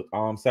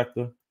Carisha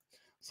sector.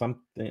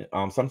 Something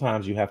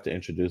sometimes you have to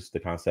introduce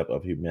the concept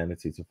of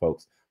humanity to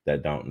folks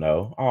that don't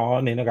know. Oh,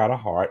 Nina got a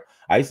heart.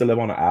 I used to live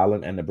on an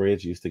island and the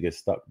bridge used to get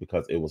stuck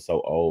because it was so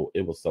old.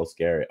 It was so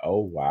scary. Oh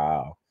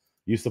wow.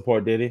 You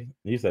support Diddy?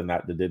 You said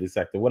not the Diddy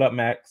sector. What up,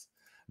 Max?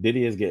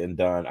 Diddy is getting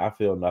done. I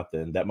feel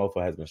nothing. That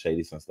mofo has been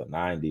shady since the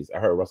 90s. I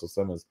heard Russell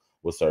Simmons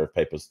will serve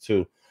papers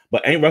too.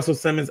 But ain't Russell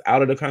Simmons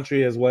out of the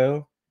country as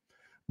well?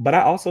 But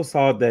I also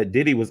saw that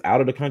Diddy was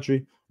out of the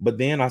country, but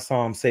then I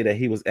saw him say that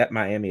he was at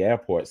Miami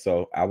airport.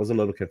 So I was a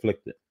little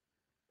conflicted.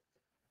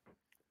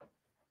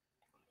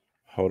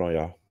 Hold on,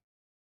 y'all.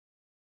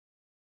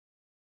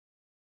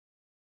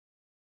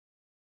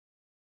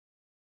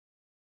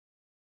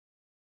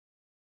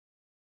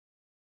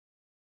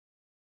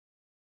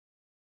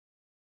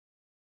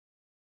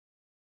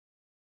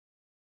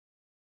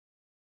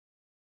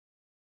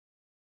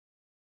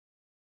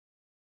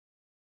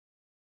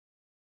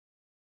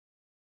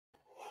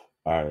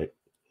 All right.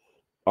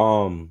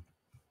 Um,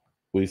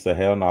 we said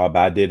hell no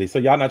by Diddy. So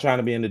y'all not trying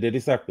to be in the Diddy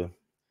sector.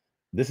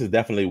 This is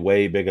definitely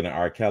way bigger than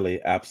R.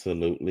 Kelly.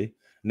 Absolutely.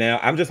 Now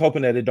I'm just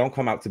hoping that it don't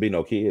come out to be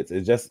no kids.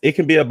 It's just it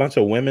can be a bunch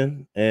of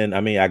women and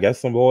I mean I guess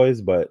some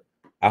boys, but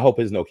I hope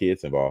there's no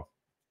kids involved.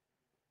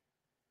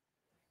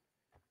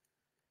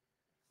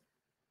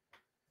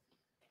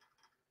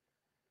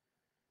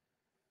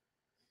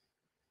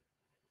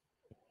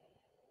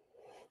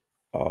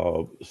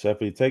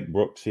 Sheffy, take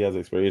Brooke. She has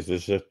experience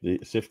in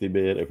shifty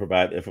bid and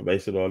provide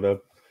information on them.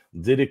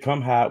 Did it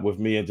come hot with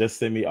me and just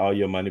send me all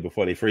your money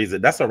before they freeze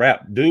it? That's a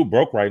wrap. Dude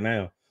broke right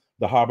now.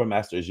 The harbor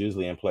master is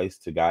usually in place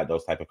to guide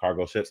those type of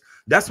cargo ships.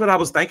 That's what I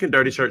was thinking,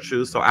 Dirty Shirt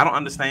Shoes. So I don't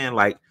understand.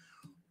 Like,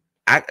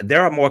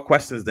 there are more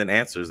questions than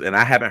answers, and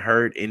I haven't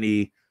heard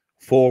any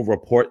full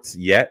reports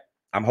yet.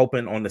 I'm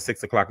hoping on the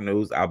 6 o'clock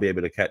news I'll be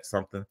able to catch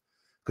something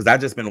because I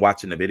just been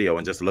watching the video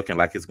and just looking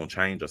like it's gonna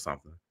change or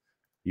something.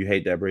 You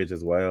hate that bridge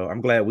as well.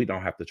 I'm glad we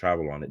don't have to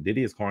travel on it.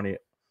 Diddy is corny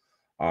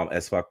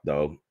as fuck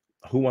though.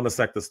 Who want a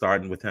sector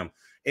starting with him?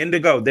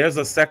 Indigo, there's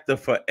a sector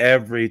for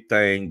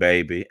everything,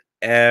 baby.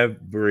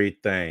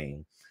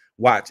 Everything.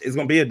 Watch, it's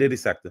gonna be a Diddy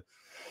sector.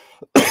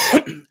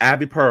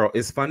 Abby Pearl,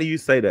 it's funny you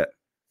say that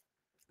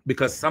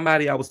because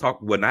somebody I was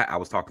talking, well, not I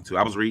was talking to,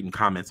 I was reading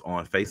comments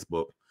on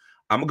Facebook.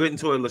 I'm gonna get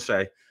into it,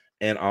 Lachey,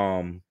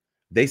 and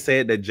they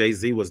said that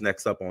Jay-Z was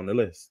next up on the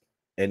list,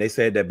 and they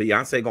said that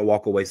Beyonce gonna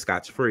walk away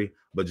scotch free,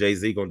 but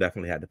Jay-Z gonna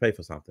definitely have to pay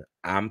for something.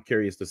 I'm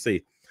curious to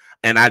see,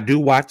 and I do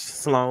watch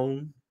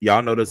Sloan.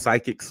 Y'all know the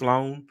psychic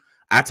Sloan.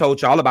 I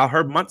told y'all about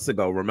her months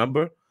ago,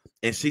 remember?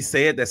 And she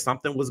said that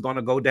something was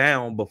gonna go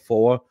down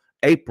before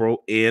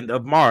April, end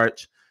of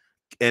March,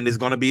 and it's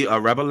going to be a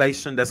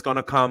revelation that's going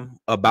to come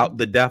about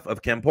the death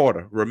of Kim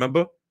Porter.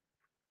 Remember?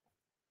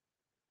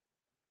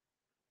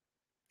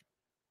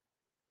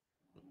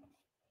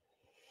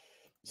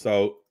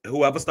 So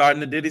whoever starting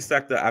the Diddy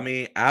sector, I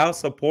mean, I'll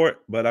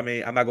support, but I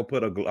mean, I'm not gonna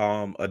put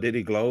a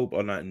Diddy globe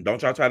or nothing.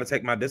 Don't y'all try to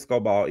take my disco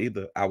ball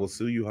either. I will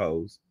sue you,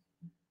 hoes.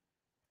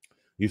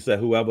 You said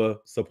whoever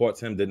supports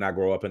him did not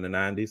grow up in the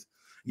 '90s.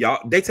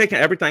 Y'all, they taking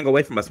everything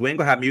away from us. We ain't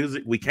gonna have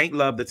music. We can't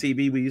love the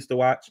TV we used to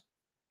watch.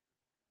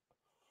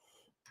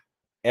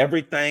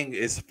 Everything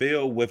is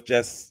filled with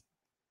just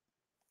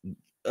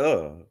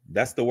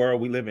that's the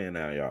world we live in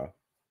now, y'all.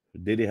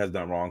 Diddy has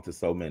done wrong to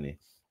so many.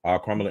 Our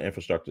criminal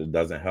infrastructure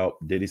doesn't help.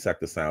 Diddy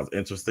sector sounds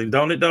interesting,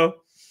 don't it though?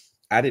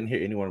 I didn't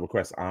hear anyone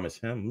request Amish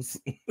hymns.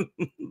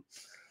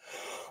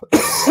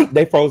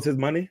 They froze his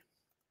money.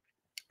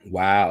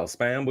 Wow,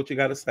 spam, what you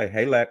got to say?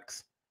 Hey,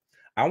 Lex,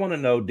 I want to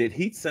know, did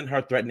he send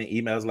her threatening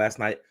emails last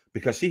night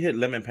because she hit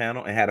Lemon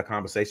Panel and had a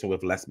conversation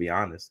with Let's Be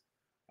Honest?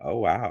 Oh,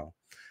 wow.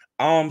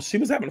 She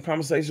was having a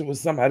conversation with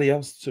somebody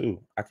else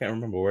too. I can't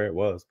remember where it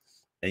was.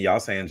 And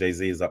y'all saying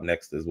Jay-Z is up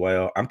next as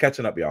well. I'm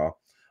catching up, y'all.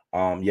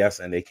 Yes,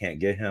 and they can't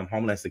get him.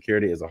 Homeland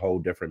Security is a whole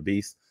different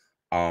beast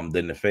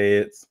than the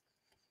feds.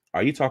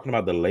 Are you talking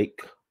about the lake?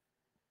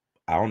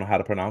 I don't know how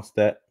to pronounce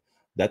that.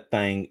 That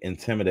thing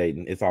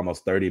intimidating. It's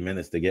almost 30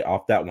 minutes to get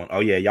off that one. Oh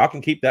yeah, y'all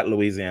can keep that,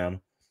 Louisiana.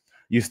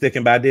 You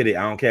sticking by Diddy.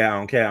 I don't care. I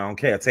don't care. I don't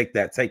care. Take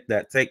that. Take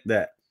that. Take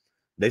that.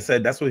 They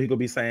said that's what he could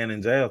be saying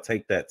in jail.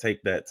 Take that.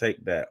 Take that.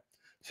 Take that.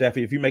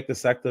 Shafi, if you make the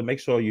sector, make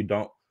sure you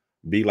don't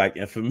be like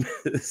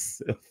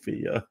infamous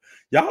Sophia.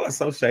 Y'all are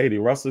so shady.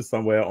 Russell's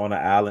somewhere on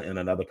an island in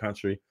another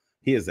country.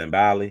 He is in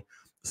Bali.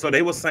 So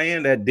they were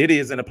saying that Diddy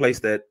is in a place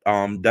that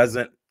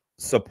doesn't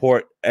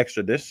support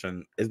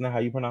extradition. Isn't that how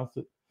you pronounce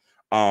it?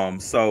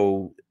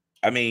 So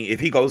I mean, if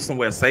he goes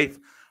somewhere safe,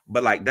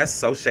 but like that's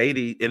so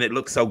shady and it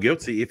looks so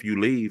guilty if you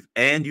leave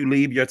and you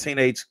leave your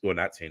teenage, well,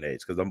 not teenage,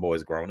 because them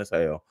boys grown as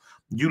hell.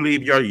 You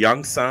leave your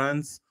young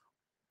sons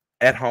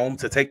at home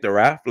to take the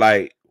rap.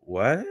 Like,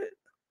 what?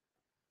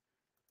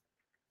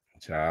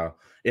 Child.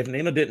 If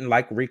Nina didn't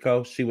like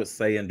Rico, she would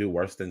say and do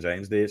worse than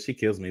James did. She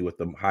kills me with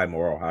the high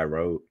moral, high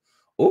road.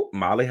 Oh,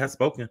 Molly has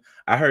spoken.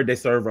 I heard they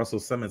served Russell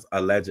Simmons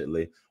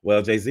allegedly.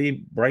 Well,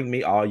 Jay-Z, bring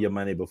me all your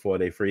money before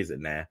they freeze it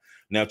now.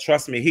 Now,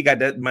 trust me, he got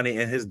that money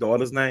in his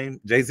daughter's name.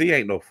 Jay-Z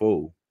ain't no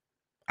fool.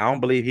 I don't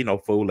believe he no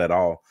fool at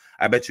all.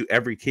 I bet you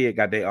every kid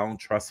got their own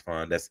trust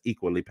fund that's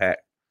equally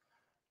packed.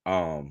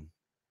 Um,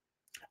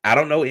 I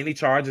don't know any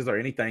charges or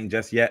anything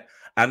just yet.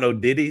 I know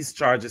Diddy's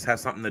charges have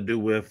something to do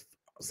with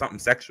something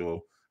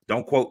sexual.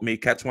 Don't quote me.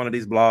 Catch one of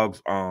these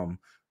blogs.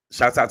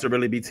 Shouts out to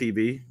Really Be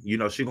TV. You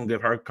know, she gonna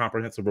give her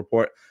comprehensive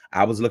report.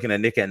 I was looking at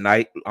Nick at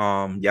Night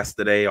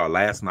yesterday or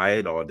last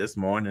night or this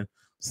morning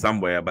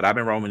somewhere, but I've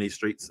been roaming these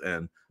streets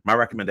and my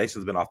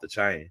recommendations been off the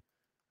chain.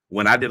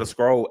 When I did a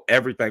scroll,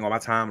 everything on my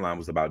timeline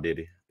was about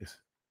Diddy.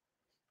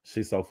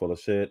 She's so full of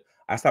shit.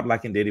 I stopped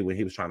liking Diddy when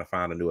he was trying to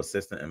find a new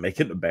assistant and make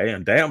it the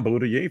band. Damn,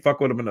 Buddha, you ain't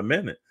fuck with him in a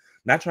minute.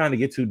 Not trying to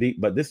get too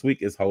deep, but this week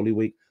is Holy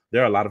Week.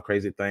 There are a lot of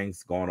crazy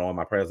things going on.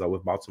 My prayers are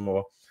with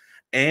Baltimore.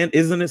 And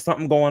isn't it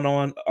something going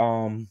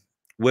on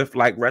with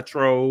like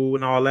retro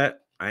and all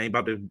that? I ain't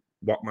about to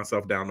walk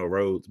myself down the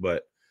roads,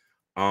 but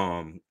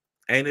um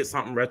ain't it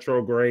something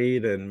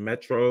retrograde and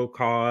Metro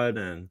card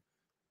and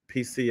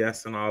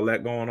PCS and all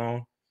that going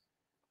on?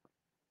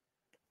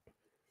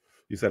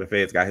 You said the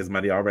feds got his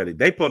money already.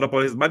 They pulled up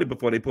on his money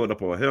before they pulled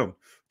up on him.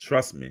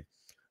 Trust me.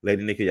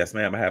 Lady Nikki, yes,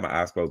 ma'am. I had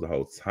my eyes closed the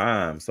whole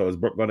time. So is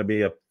Brooke going to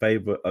be a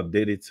favorite of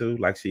Diddy too,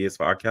 like she is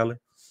for R. Kelly?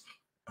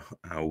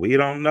 We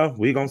don't know.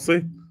 We gonna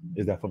see.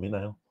 Is that for me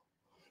now?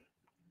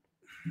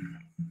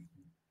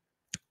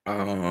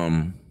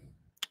 Um.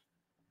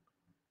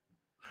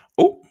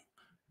 Oh,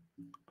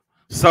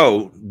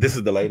 so this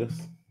is the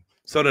latest.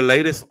 So the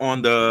latest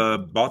on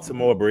the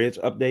Baltimore Bridge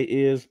update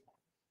is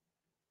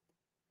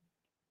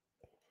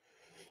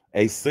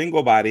a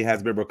single body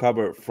has been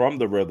recovered from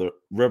the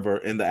river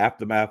in the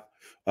aftermath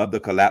of the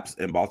collapse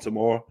in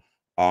Baltimore.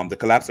 The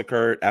collapse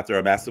occurred after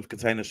a massive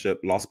container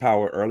ship lost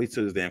power early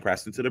Tuesday and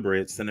crashed into the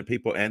bridge, sending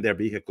people and their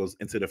vehicles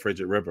into the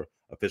frigid river,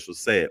 officials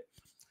said.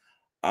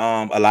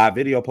 A live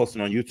video posted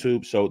on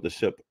YouTube showed the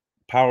ship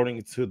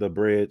powering to the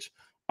bridge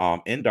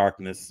in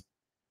darkness.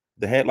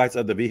 The headlights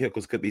of the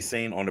vehicles could be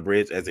seen on the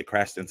bridge as it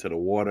crashed into the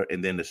water,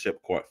 and then the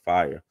ship caught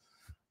fire.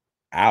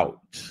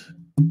 Ouch.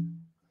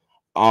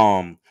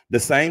 The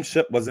same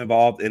ship was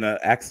involved in an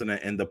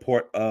accident in the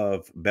port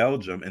of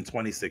Belgium in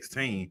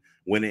 2016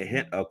 when it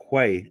hit a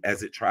quay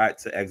as it tried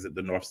to exit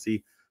the North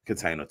Sea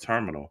container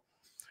terminal.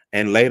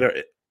 And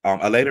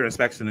a later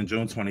inspection in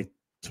June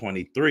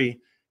 2023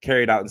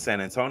 carried out in San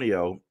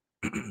Antonio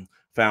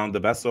found the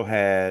vessel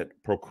had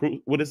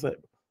what is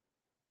it?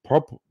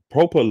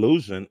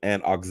 Propulsion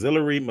and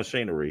auxiliary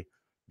machinery.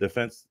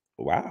 Defense.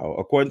 Wow.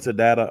 According to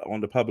data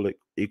on the Public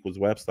Equals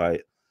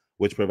website,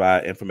 which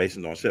provide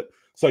information on ship.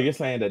 So you're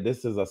saying that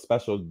this is a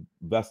special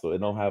vessel. It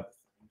don't have.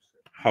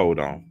 Hold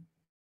on.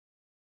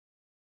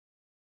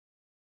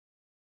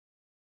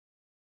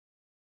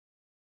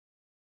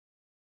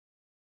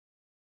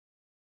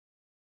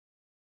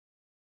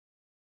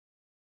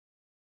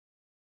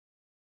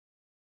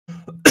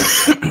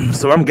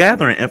 So I'm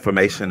gathering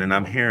information and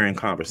I'm hearing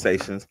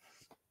conversations.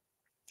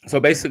 So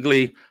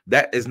basically,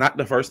 that is not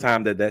the first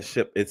time that that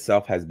ship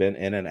itself has been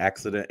in an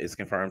accident. It's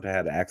confirmed to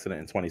have an accident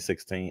in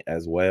 2016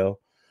 as well.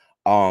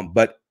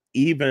 But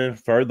even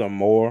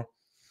furthermore,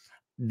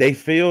 they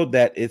feel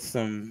that it's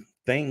some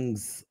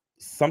things,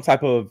 some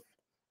type of,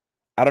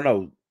 I don't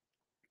know,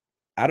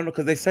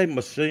 because they say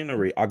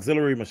machinery,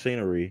 auxiliary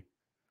machinery.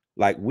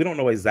 Like we don't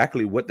know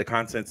exactly what the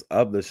contents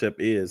of the ship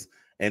is,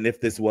 and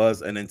if this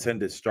was an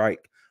intended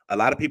strike. A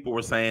lot of people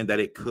were saying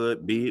that it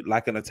could be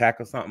like an attack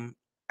or something.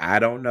 I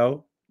don't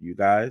know. You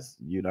guys,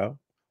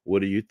 what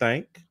do you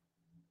think?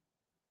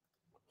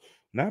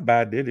 Not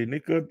bad, did it,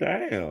 Nika?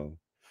 Damn.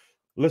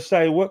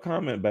 Lachey, what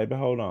comment, baby?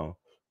 Hold on.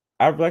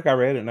 I like I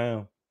read it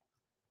now.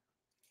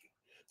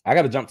 I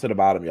got to jump to the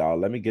bottom, y'all.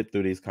 Let me get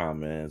through these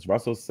comments.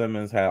 Russell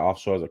Simmons had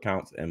offshore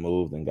accounts and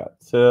moved and got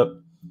tipped.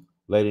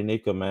 Lady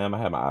Nika, ma'am, I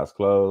had my eyes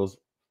closed.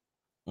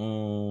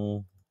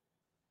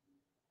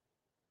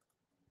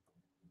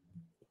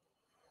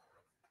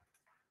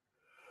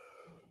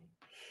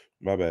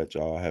 My bad,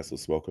 y'all. I had some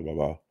smoke in my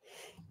mouth.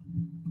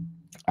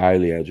 All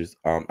right, Leandris.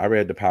 I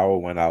read the power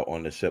went out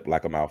on the ship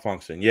like a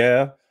malfunction.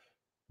 Yeah,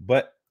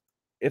 but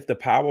if the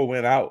power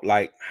went out,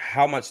 like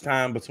how much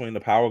time between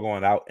the power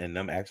going out and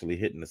them actually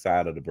hitting the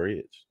side of the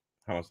bridge?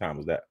 How much time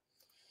was that?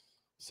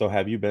 So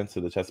have you been to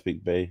the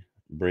Chesapeake Bay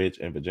Bridge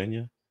in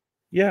Virginia?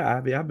 Yeah,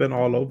 I've been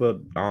all over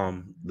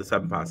the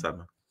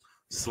 757.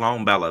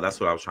 Sloan Bella, that's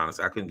what I was trying to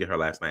say. I couldn't get her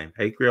last name.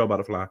 Hey, Creole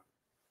Butterfly.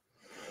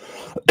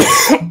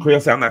 Creole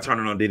said I'm not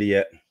turning on Diddy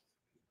yet.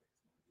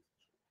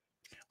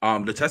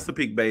 The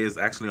Chesapeake Bay is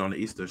actually on the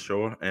eastern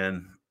shore,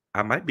 and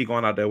I might be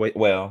going out that way.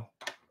 Well,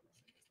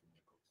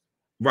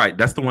 right,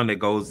 that's the one that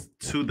goes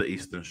to the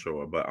eastern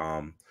shore. But I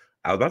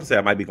was about to say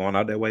I might be going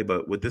out that way,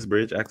 but with this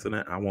bridge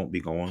accident, I won't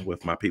be going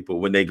with my people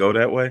when they go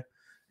that way.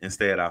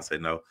 Instead, I'll say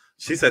no.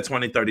 She said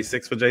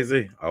 2036 for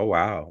Jay-Z. Oh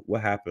wow,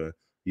 what happened?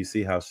 You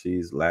see how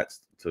she's latched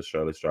to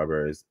Shirley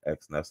Strawberry's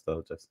ex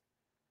Nesto? Just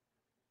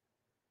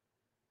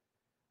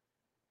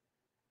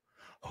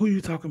who are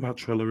you talking about,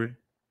 Trillery?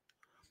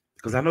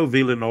 Because I know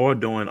V Lenore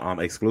doing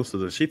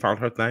exclusives, and she found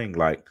her thing.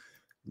 Like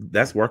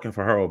that's working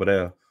for her over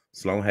there.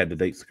 Sloan had the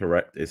dates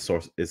correct. It's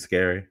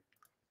scary.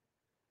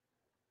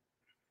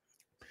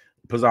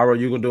 Pizarro,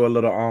 you gonna do a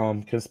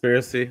little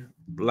conspiracy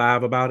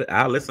live about it?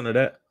 I'll listen to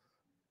that.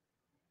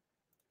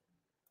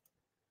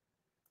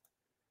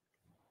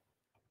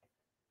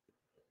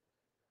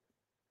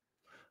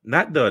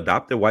 Not the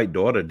adopted white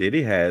daughter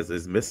Diddy has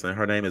is missing.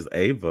 Her name is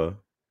Ava.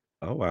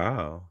 Oh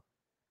wow.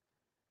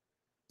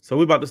 So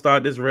we about to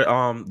start this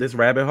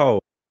rabbit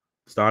hole.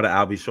 Start at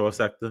Albie Shore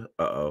sector.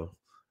 Uh-oh.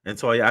 And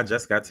Toya, I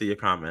just got to your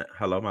comment.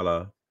 Hello, my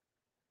love.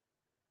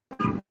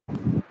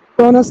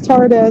 Buenos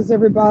tardes,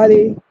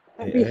 everybody.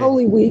 Hey, Happy hey.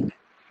 Holy Week.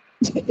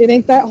 It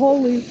ain't that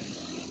holy.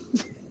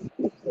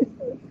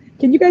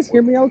 Can you guys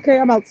hear me okay?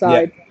 I'm Yeah,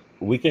 outside.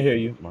 we can hear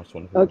you. March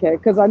 25th. Okay,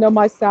 because I know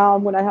my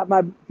sound when I have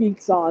my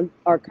beats on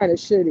are kind of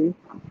shitty.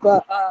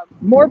 But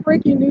more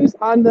breaking news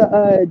on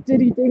the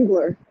Diddy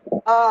Dingler.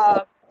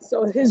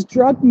 So his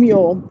drug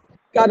mule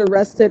got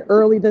arrested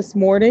early this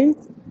morning.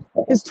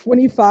 His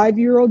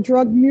 25-year-old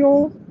drug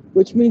mule,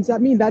 which means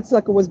that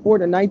sucker was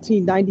born in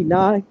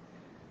 1999.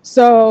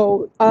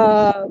 So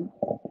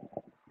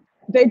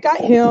they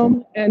got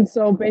him, and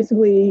so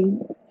basically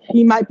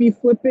he might be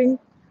flipping,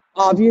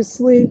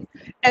 obviously.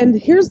 And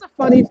here's the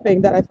funny thing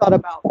that I thought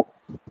about.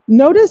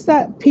 Notice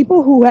that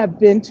people who have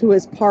been to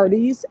his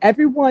parties,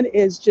 everyone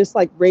is just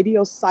like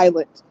radio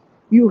silent.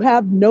 You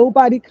have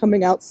nobody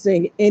coming out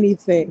saying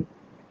anything.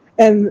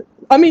 And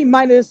I mean,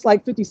 minus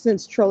like 50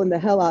 Cent's trolling the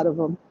hell out of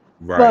them.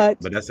 Right, But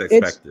but that's it's,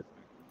 expected.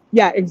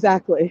 yeah,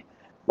 exactly.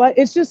 But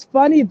it's just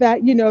funny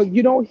that, you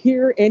don't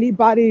hear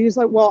anybody who's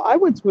like, well, I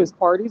went to his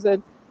parties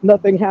and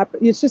nothing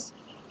happened. It's just,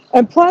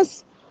 and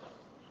plus,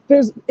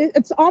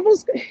 it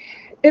almost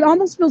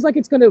feels like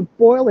it's going to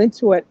boil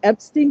into an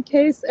Epstein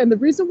case. And the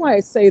reason why I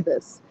say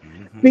this,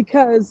 Hmm.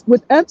 because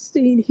with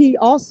Epstein, he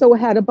also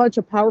had a bunch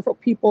of powerful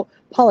people,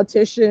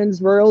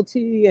 politicians,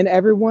 royalty, and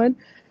everyone.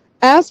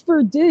 As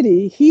for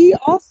Diddy, he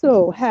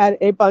also had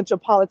a bunch of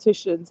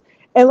politicians,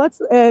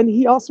 and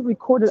he also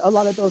recorded a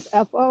lot of those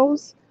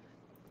FOs.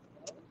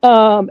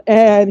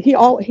 And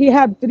he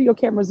had video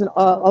cameras in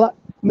a lot,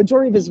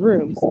 majority of his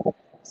rooms.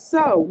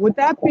 So, with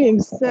that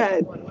being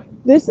said,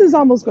 this is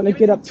almost going to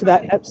get up to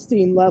that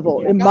Epstein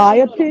level, in my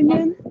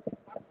opinion.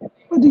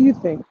 What do you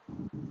think?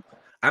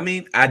 I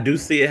mean, I do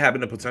see it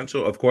having the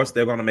potential. Of course,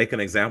 they're going to make an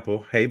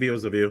example. Hey,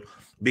 viewers of you,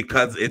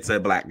 because it's a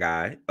black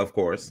guy, of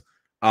course,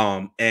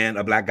 and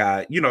a black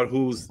guy,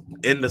 who's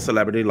in the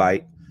celebrity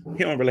light.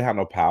 He don't really have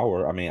no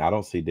power. I mean, I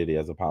don't see Diddy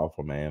as a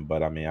powerful man,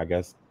 but I mean, I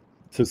guess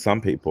to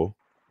some people,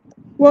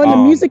 Well, in the um,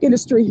 music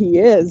industry, he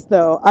is,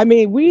 though. I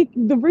mean,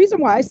 the reason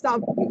why I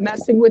stopped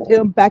messing with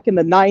him back in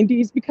the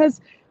 90s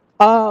because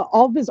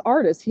all of his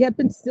artists, he had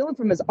been stealing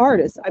from his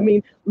artists. I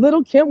mean,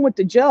 Little Kim went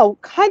to jail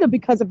kind of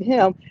because of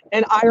him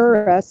and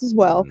IRS as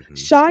well. mhm.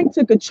 Shine took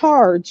a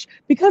charge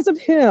because of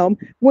him,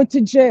 went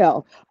to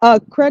jail.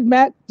 Craig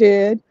Mack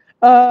did.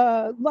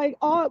 Like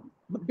all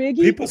Biggie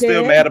People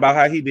still did. mad about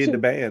how he did the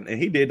band, and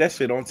he did that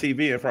shit on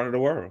TV in front of the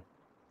world.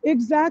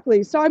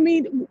 Exactly. So I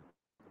mean,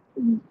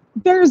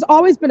 there's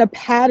always been a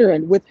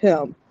pattern with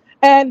him,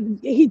 and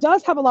he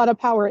does have a lot of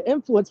power and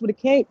influence when it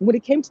came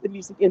to the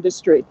music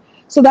industry.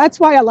 So that's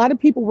why a lot of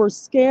people were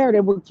scared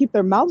and would keep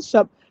their mouths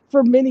shut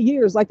for many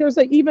years. Like there's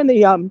even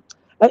an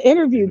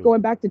interview Mhm.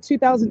 going back to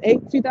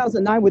 2008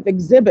 2009 with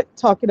Exhibit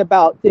talking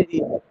about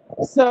Diddy.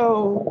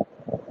 So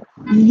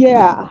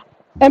yeah.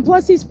 And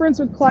plus, he's friends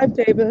with Clive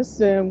Davis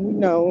and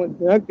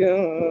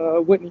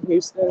Whitney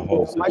A Houston.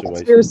 whole My situation.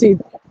 conspiracy,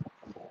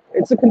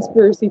 it's a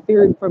conspiracy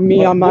theory from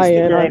me But on what's my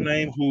the end. girl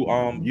name who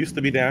used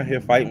to be down here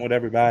fighting with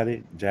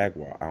everybody?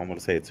 Jaguar. I don't want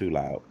to say it too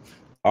loud.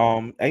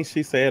 Ain't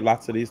she said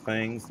lots of these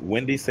things?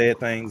 Wendy said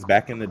things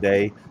back in the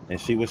day, and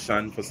she was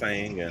shunned for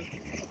saying. And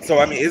so,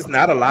 I mean, it's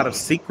not a lot of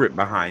secret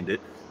behind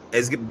it.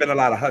 It's been a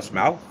lot of hush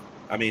mouth.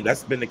 I mean,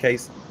 that's been the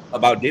case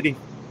about Diddy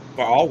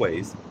for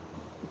always.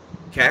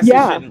 Cassie Yeah,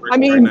 shouldn't bring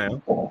it right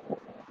now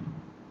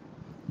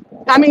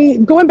I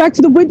mean, going back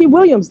to the Whitney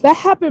Williams, that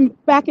happened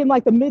back in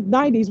like the mid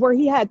 '90s, where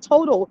he had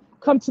Total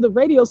come to the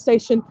radio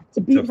station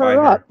to to beat fight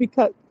her her. up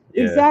because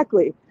Yeah,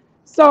 exactly.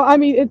 So I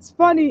mean, it's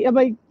funny. I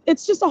mean,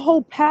 it's just a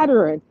whole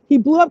pattern. He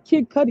blew up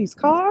Kid Cudi's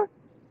car,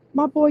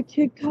 my boy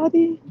Kid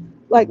Cudi,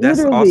 like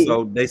that's literally.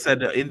 also they said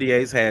the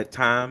NDAs had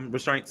time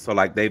restraints, so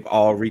like they've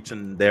all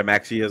reaching their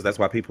max years. That's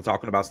why people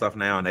talking about stuff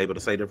now and able to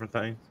say different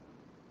things.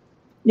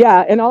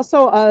 Yeah, and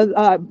also,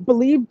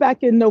 believe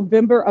back in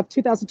November of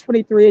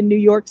 2023 in New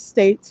York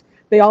State,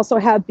 they also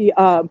had the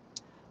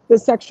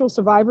sexual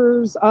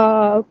survivors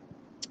kind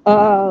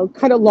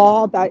of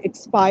law that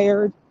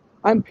expired.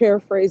 I'm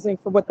paraphrasing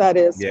for what that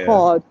is Yeah,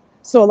 called.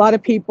 So a lot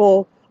of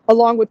people,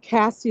 along with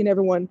Cassie and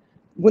everyone,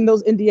 when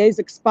those NDAs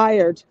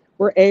expired,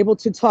 were able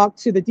to talk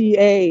to the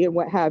DA and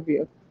what have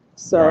you.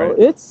 So right.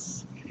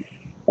 it's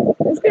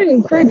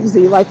getting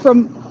crazy. Like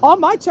from all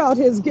my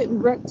childhood is getting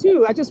wrecked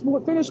too. I just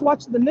finished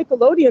watching the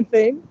Nickelodeon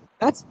thing.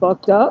 That's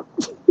fucked up.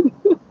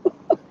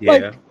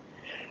 Yeah, Like,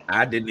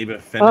 I didn't even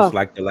uh, finish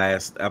like the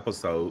last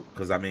episode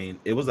because I mean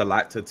it was a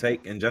lot to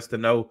take, and just to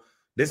know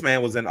this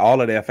man was in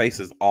all of their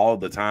faces all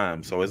the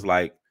time. So it's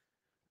like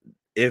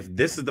if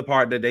this is the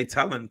part that they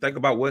telling, think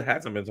about what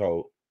hasn't been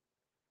told.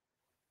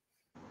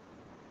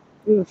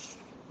 oof,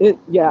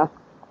 yeah,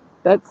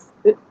 that's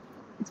it,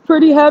 it's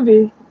pretty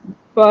heavy.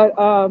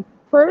 But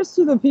prayers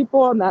to the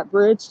people on that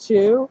bridge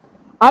too.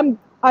 I'm.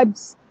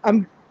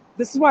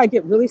 This is why I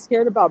get really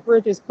scared about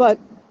bridges. But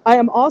I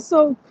am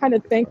also kind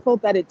of thankful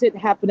that it didn't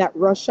happen at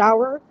rush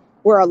hour,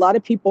 where a lot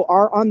of people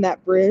are on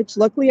that bridge.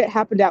 Luckily, it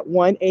happened at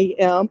 1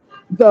 a.m.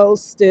 Though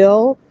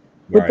still,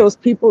 with Right, those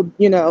people,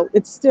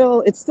 it's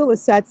still a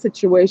sad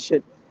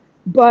situation.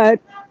 But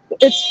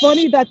it's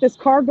funny that this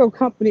cargo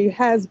company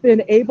has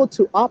been able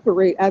to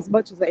operate as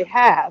much as they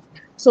have.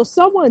 So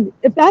someone,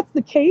 if that's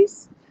the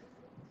case,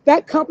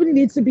 that company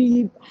needs to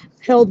be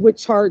held with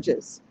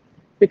charges,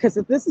 because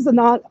if this is a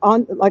not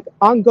on like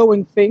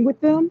ongoing thing with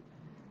them,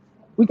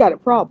 we got a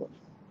problem.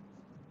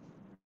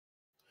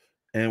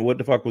 and what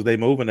the fuck was they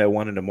moving at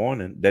 1 in the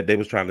morning that they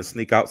was trying to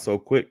sneak out so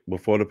quick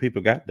before the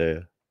people got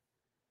there?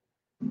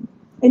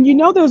 And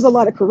there's a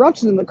lot of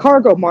corruption in the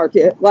cargo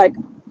market. Like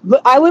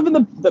I live in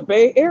the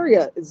Bay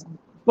Area. It's a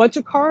bunch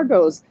of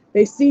cargos.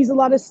 They seize a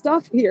lot of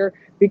stuff here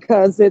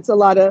because it's a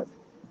lot of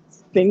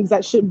things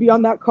that shouldn't be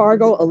on that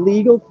cargo,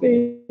 illegal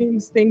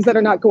things that are not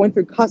going through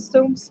customs.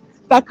 That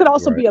could also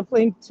be a Right.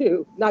 thing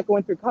too, not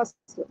going through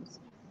customs.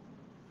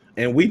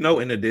 And we know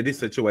in the Diddy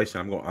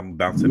situation, I'm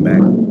bouncing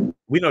back.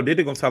 We know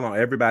Diddy gonna tell on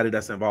everybody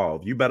that's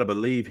involved. You better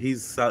believe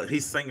he's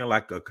singing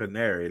like a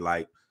canary.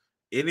 Like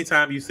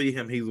anytime you see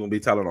him, he's gonna be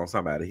telling on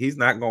somebody. He's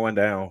not going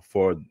down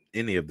for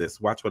any of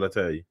this. Watch what I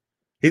tell you.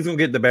 He's gonna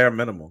get the bare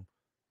minimum.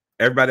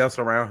 Everybody else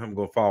around him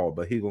gonna fall,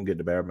 but he's gonna get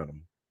the bare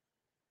minimum.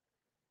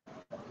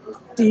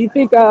 Do you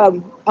think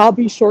I'll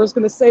be sure is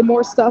going to say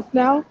more stuff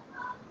now?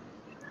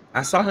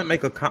 I saw him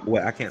make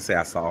well, I can't say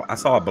I saw. I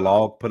saw a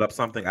blog put up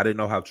something. I didn't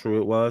know how true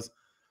it was.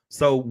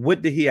 So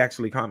what did he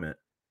actually comment?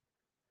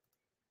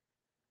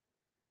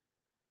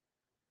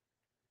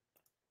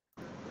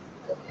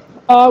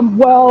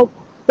 Well,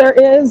 there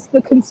is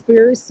the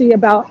conspiracy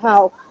about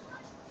how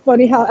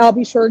funny how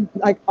Albie Shore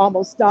like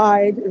almost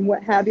died and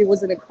what have you,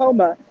 was in a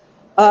coma.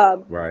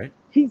 Um, Right.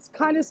 he's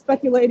kind of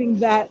speculating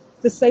that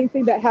the same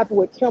thing that happened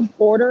with Kim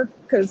Porter?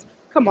 Because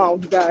come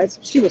on, you guys,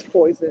 she was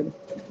poisoned.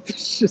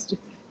 Just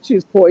she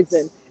was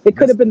poisoned. It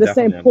could That's have been the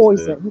same definitely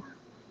understood. poison,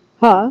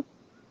 huh?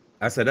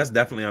 I said that's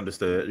definitely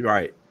understood. You're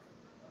right.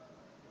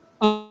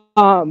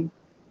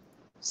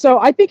 So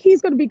I think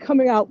he's going to be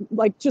coming out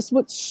like just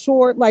with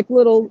short, like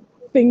little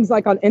things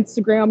like on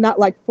Instagram, not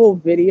like full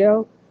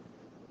video.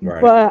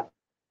 Right. But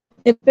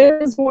if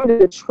there's going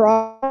to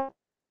try,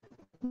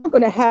 I'm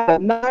going to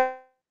have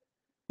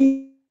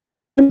 90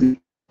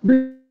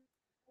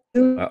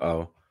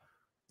 Uh-oh.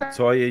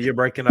 Toya, you're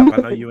breaking up.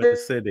 I know you in the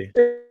city.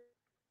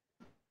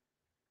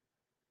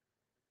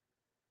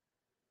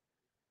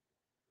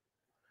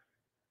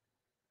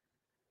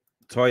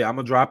 Toya, I'm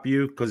gonna drop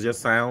you because your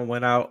sound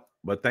went out.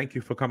 But thank you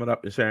for coming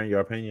up and sharing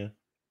your opinion.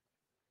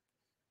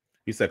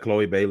 You said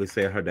Chloe Bailey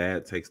said her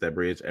dad takes that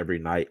bridge every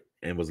night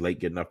and was late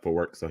getting up for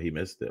work, so he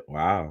missed it.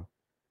 Wow.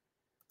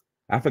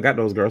 I forgot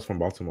those girls from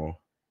Baltimore.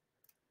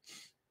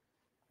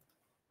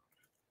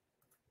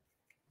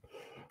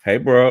 Hey,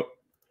 Brooke.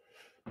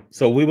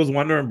 So we was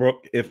wondering,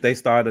 Brooke, if they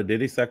started a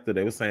Diddy sector,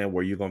 they were saying,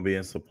 were you gonna be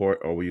in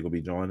support or were you gonna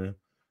be joining?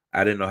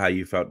 I didn't know how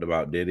you felt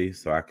about Diddy,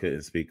 so I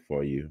couldn't speak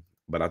for you.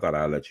 But I thought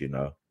I'd let you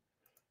know.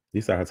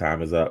 You said her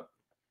time is up.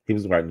 He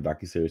was writing the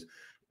docuseries.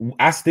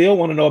 I still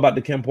want to know about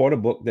the Kim Porter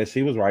book that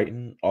she was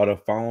writing, or the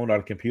phone or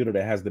the computer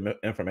that has the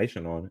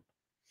information on it.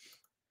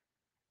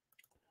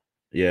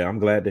 Yeah, I'm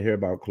glad to hear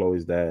about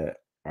Chloe's dad.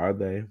 Are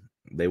they?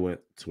 They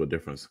went to a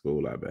different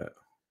school, I bet.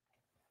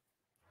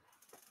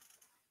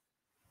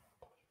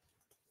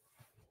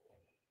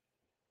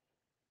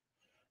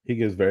 He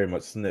gives very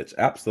much snitch.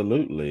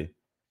 Absolutely.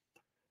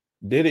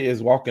 Diddy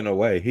is walking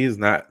away. He's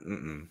not.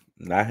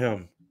 Not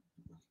him.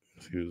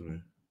 Excuse me.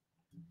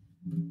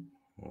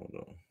 Hold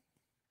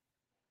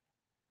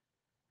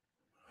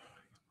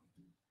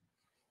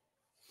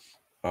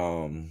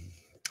on.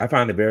 I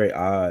find it very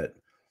odd.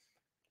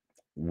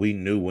 We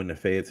knew when the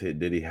feds hit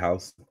Diddy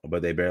house,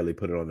 but they barely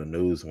put it on the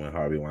news when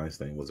Harvey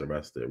Weinstein was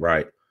arrested,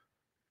 right?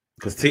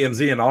 Because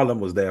TMZ and all of them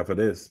was there for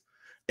this,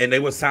 and they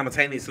were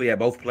simultaneously at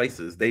both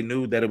places. They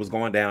knew that it was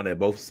going down at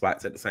both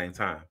spots at the same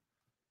time.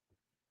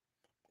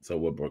 So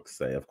what Brooke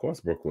say? Of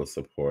course, Brooke will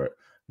support.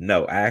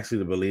 No, I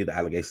actually believe the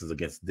allegations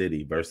against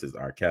Diddy versus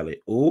R.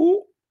 Kelly.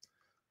 Ooh,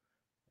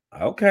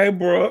 okay,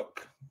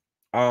 Brooke.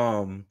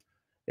 Um,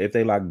 if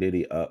they lock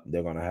Diddy up,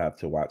 they're gonna have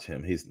to watch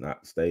him. He's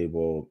not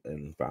stable,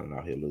 and finding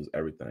out he'll lose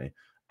everything.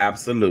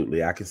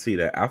 Absolutely, I can see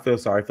that. I feel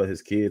sorry for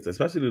his kids,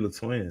 especially the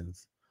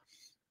twins.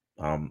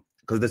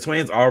 Because the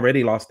twins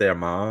already lost their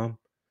mom,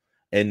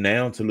 and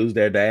now to lose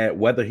their dad,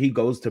 whether he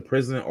goes to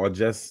prison or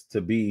just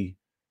to be,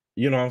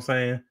 you know what I'm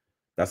saying?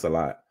 That's a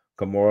lot.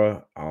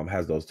 Kimora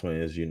has those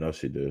twins, you know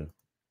she do.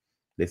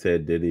 They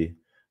said Diddy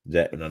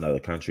jet in another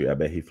country. I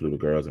bet he flew the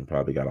girls and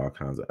probably got all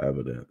kinds of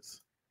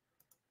evidence.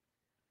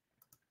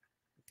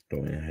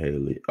 Dwayne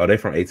Haley. Oh, they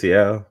from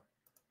ATL?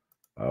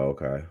 Oh,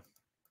 okay.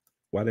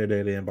 Why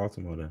they in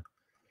Baltimore then?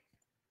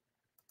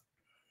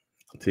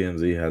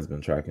 TMZ has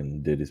been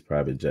tracking Diddy's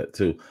private jet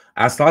too.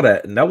 I saw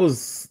that, and that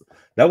was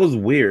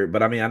weird.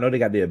 But I mean, I know they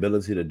got the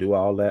ability to do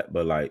all that,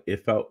 but like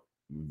it felt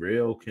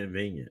real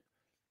convenient.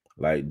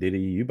 Like Diddy,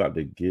 you about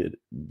to get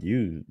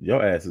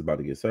your ass is about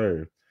to get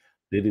served.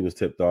 Diddy was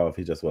tipped off.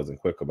 He just wasn't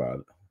quick about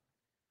it.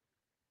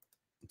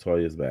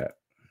 Toya's back.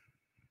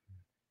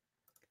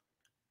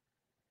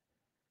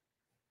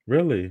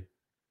 Really?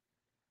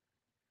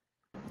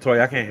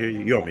 Toya, I can't hear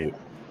you. You're on mute.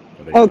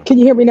 Oh, there you Oh, go. can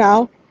you hear me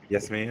now?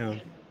 Yes, ma'am.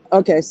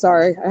 Okay,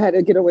 sorry. I had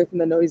to get away from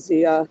the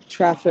noisy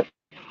traffic.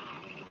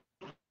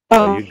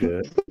 Oh, you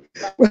good?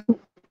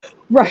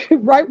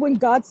 Right when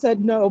God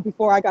said no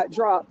before I got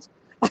dropped,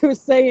 I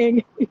was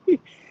saying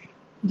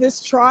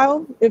this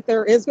trial, if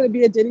there is going to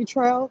be a Diddy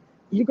trial,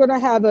 you're going to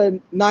have a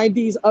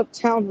 90s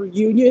Uptown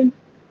reunion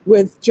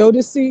with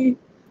Jodeci,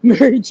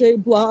 Mary J.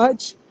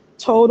 Blige,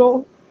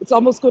 Total. It's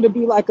almost going to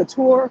be like a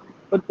tour,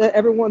 but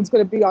everyone's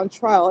going to be on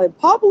trial and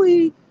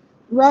probably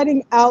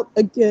riding out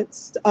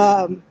against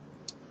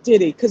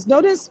Diddy. Because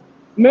notice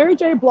Mary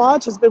J.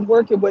 Blige has been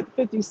working with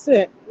 50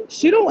 Cent.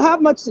 She don't have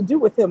much to do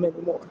with him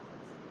anymore.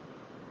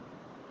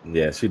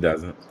 Yeah, she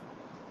doesn't.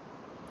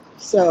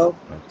 So,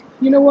 Oh.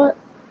 you know what?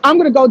 I'm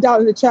going to go down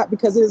in the chat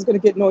because it is going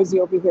to get noisy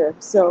over here.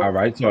 So, All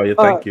right, Toya,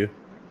 uh, thank you.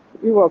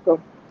 you're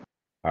welcome.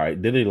 All right,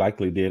 Diddy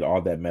likely did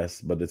all that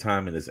mess, but the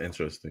timing is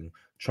interesting.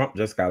 Trump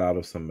just got out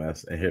of some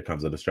mess, and here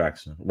comes a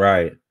distraction.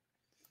 Right.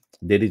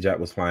 Diddy Jet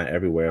was flying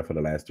everywhere for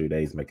the last 3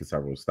 days, making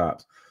several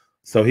stops.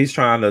 So he's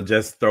trying to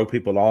just throw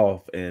people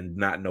off and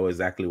not know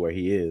exactly where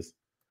he is.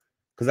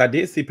 Because I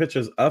did see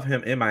pictures of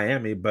him in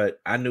Miami, but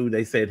I knew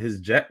they said his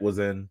jet was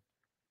in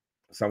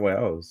somewhere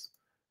else.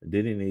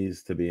 Diddy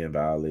needs to be in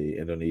Bali,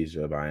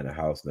 Indonesia, buying a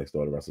house next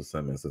door to Russell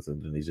Simmons since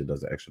Indonesia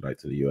doesn't extradite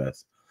to the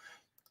U.S.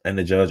 And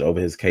the judge over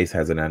his case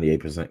has a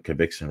 98%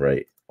 conviction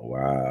rate.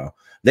 Wow.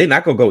 They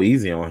not going to go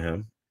easy on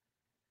him.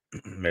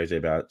 Mary J.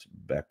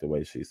 backed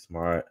away. She's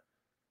smart.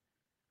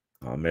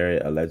 Mary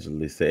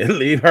allegedly said,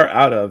 leave her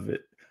out of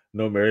it.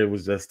 No, Mary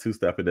was just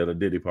two-stepping at a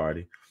Diddy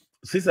party.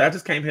 She said, I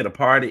just came here to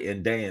party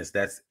and dance.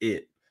 That's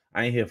it.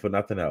 I ain't here for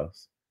nothing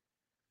else.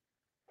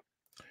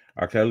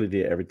 R. Kelly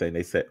did everything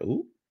they said.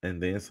 Ooh,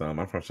 and then some.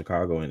 I'm from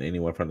Chicago, and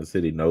anyone from the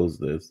city knows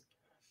this.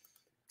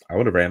 I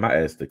would have ran my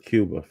ass to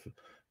Cuba.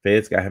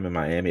 Feds got him in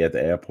Miami at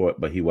the airport,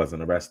 but he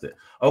wasn't arrested.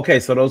 Okay,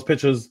 so those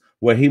pictures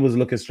where he was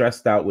looking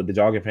stressed out with the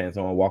jogging pants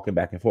on, walking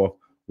back and forth,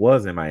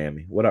 was in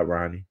Miami. What up,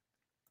 Ronnie?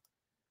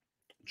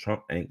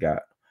 Trump ain't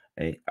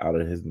out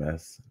of his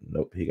mess.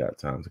 Nope, he got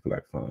time to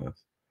collect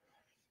funds.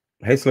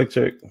 Hey, Slick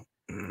Chick.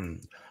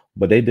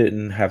 But they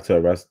didn't have to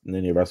arrest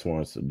any arrest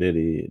warrants, did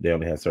he? They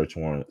only had search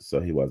warrants, so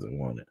he wasn't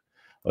wanted.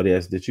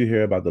 O.D.S, did you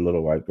hear about the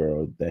little white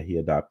girl that he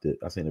adopted?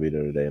 I seen the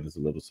video today, and it's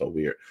a little so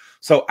weird.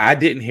 So I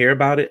didn't hear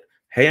about it.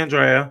 Hey,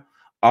 Andrea.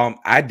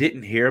 I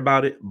didn't hear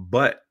about it,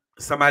 but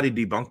somebody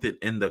debunked it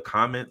in the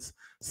comments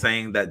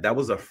saying that that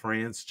was a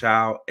friend's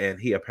child, and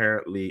he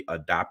apparently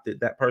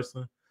adopted that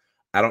person.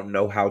 I don't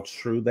know how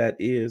true that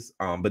is,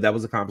 but that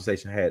was a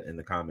conversation had in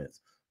the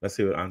comments. Let's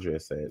see what Andrea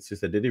said. She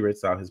said, "Did he rent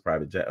out his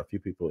private jet? A few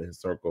people in his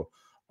circle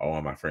are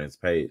on my friend's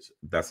page.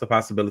 That's a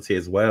possibility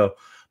as well.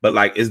 But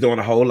like, it's doing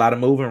a whole lot of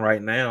moving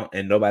right now,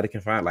 and nobody can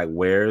find like,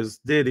 where's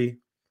Diddy?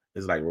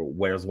 It's like,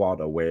 where's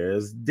Waldo?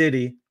 Where's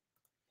Diddy?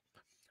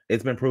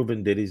 It's been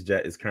proven Diddy's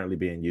jet is currently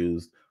being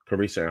used.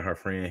 Carisha and her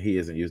friend, he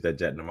isn't used that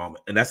jet in the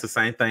moment, and that's the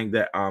same thing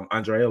that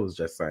Andrea was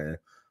just saying.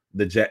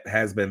 The jet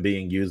has been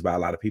being used by a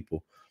lot of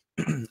people.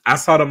 I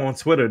saw them on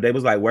Twitter. They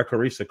was like, "Where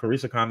Carisha?"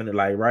 Carisha commented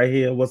like, "Right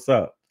here. What's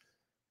up?"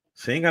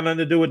 She ain't got nothing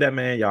to do with that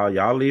man, y'all.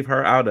 Y'all leave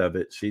her out of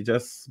it. She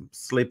just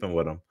sleeping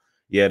with him.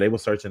 Yeah, they were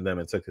searching them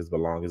and took his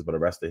belongings, but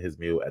arrested his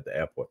mule at the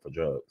airport for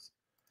drugs.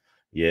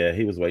 Yeah,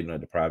 he was waiting at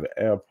the private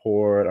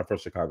airport. I'm from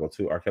Chicago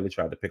too. R. Kelly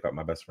tried to pick up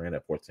my best friend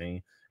at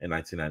 14 in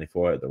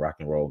 1994 at the Rock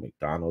and Roll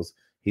McDonald's.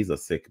 He's a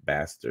sick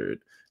bastard.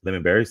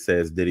 Lemon Berry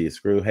says Diddy is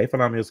screwed. Hey,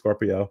 Phenomenal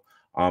Scorpio.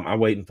 I'm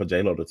waiting for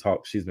J-Lo to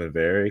talk. She's been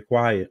very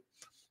quiet.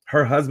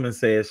 Her husband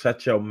says,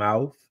 "Shut your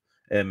mouth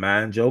and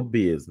mind your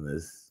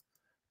business."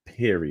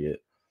 Period.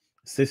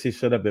 Sissy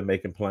should have been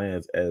making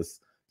plans as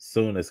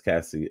soon as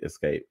Cassie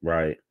escaped,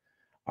 right?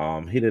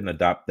 He didn't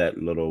adopt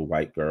that little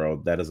white girl.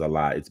 That is a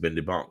lie. It's been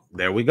debunked.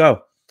 There we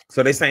go.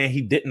 So they saying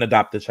he didn't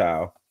adopt the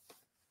child.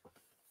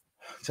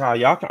 Child,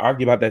 y'all can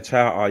argue about that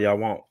child all y'all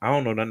want. I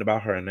don't know nothing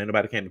about her, and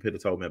anybody came to Peter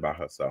told me about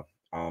her. So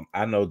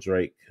I know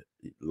Drake,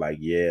 like,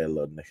 yeah,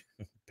 little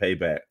nigga,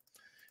 payback.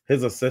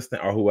 His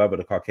assistant or whoever,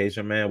 the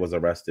Caucasian man, was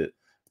arrested.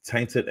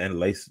 Tainted and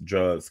laced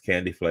drugs,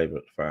 candy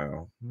flavored,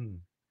 found.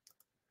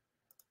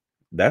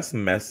 That's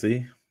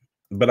messy.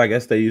 But I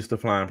guess they used to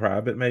fly in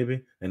private,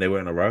 maybe, and they were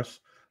in a rush.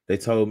 They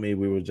told me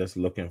we were just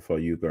looking for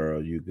you,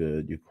 girl. You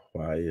good, you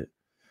quiet.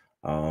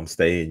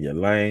 Stay in your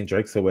lane.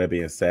 Drake's away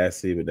being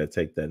sassy with that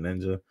take that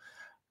ninja.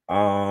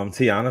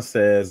 Tiana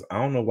says, I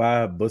don't know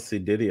why Bussy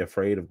Diddy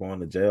afraid of going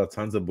to jail.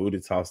 Tons of booty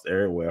tossed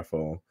everywhere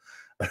for him.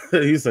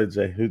 He said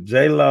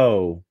J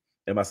Lo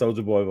in my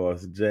Soldier Boy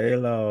voice. J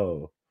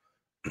Lo.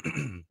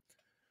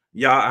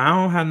 Y'all, I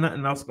don't have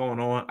nothing else going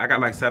on. I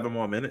got like 7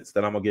 more minutes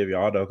that I'm gonna give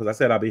y'all though, because I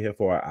said I'll be here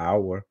for an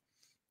hour.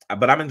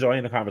 But I'm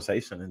enjoying the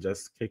conversation and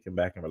just kicking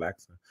back and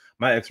relaxing.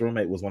 My ex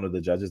roommate was one of the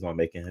judges on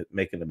making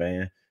the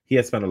band. He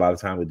had spent a lot of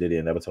time with Diddy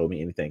and never told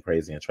me anything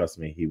crazy. And trust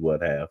me, he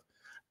would have.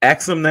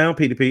 Ask him now,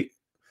 PDP,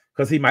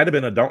 because he might have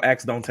been a don't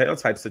ask, don't tell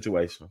type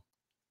situation.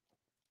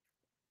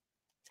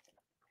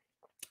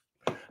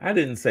 I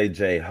didn't say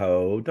J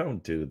Ho.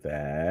 Don't do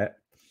that.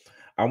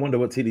 I wonder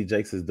what TD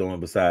Jakes is doing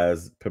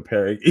besides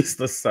preparing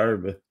Easter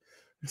service.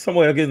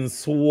 Somewhere getting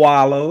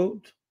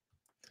swallowed.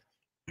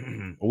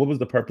 What was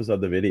the purpose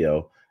of the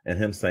video and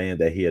him saying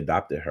that he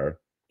adopted her?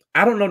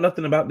 I don't know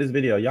nothing about this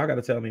video. Y'all got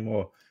to tell me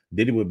more.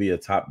 Diddy would be a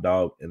top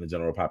dog in the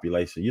general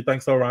population. You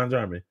think so, Ron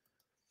Jeremy?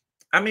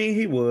 I mean,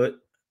 he would.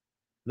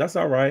 That's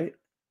all right.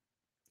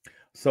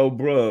 So,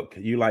 Brooke,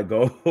 you like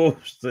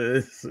ghosts?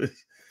 Did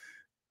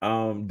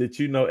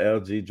you know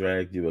LG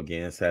dragged you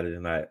again Saturday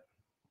night?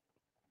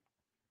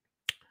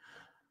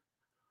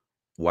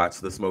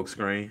 Watch the smoke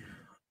screen.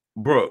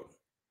 Brooke,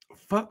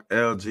 fuck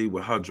LG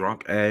with her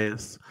drunk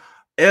ass.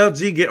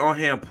 LG get on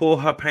here and pull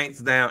her paints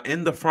down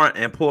in the front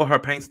and pull her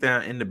paints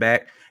down in the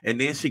back.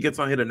 And then she gets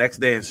on here the next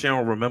day and she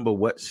don't remember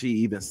what she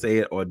even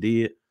said or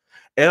did.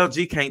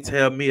 LG can't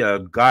tell me a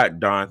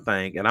god darn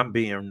thing. And I'm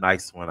being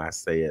nice when I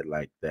say it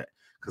like that.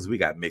 Because we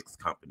got mixed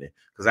company.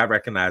 Because I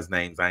recognize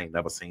names I ain't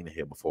never seen in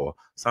here before.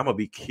 So I'm going to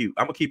be cute.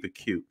 I'm going to keep it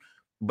cute.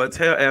 But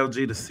tell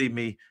LG to see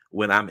me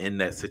when I'm in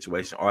that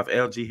situation. Or if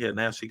LG here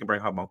now, she can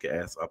bring her monkey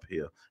ass up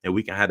here. And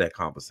we can have that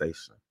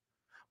conversation.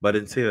 But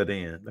until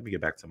then, let me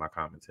get back to my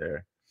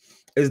commentary.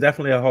 It's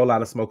definitely a whole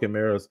lot of smoke and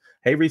mirrors.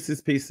 Hey,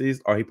 Reese's PCs,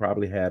 or he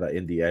probably had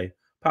an NDA.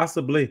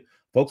 Possibly.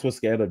 Folks were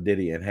scared of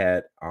Diddy and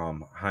had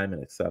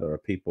Hyman, etc.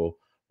 People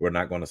were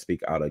not going to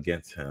speak out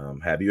against him.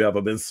 Have you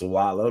ever been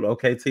swallowed?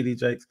 Okay, TD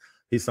Jakes.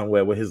 He's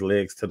somewhere with his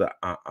legs to the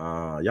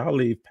Y'all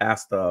leave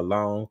Pastor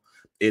alone.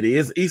 It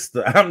is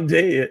Easter. I'm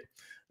dead.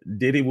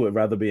 Diddy would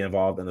rather be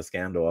involved in a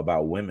scandal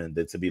about women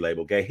than to be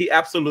labeled gay. He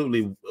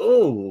absolutely,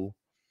 ooh.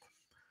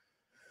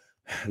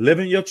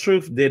 Living your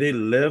truth, Diddy.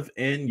 Live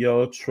in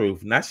your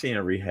truth. Not she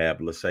in rehab,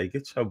 Lachey.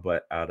 Get your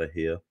butt out of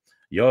here.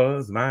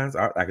 Yours, mine's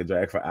art I could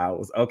drag for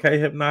hours. Okay,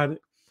 Hypnotic.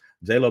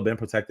 J-Lo been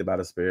protected by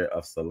the spirit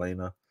of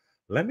Selena.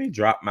 Let me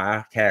drop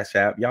my Cash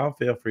App. Y'all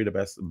feel free to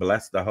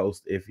bless the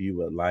host if you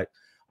would like.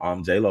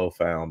 J-Lo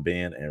found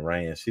Ben and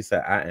Rain. She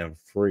said, I am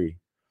free.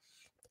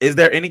 Is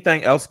there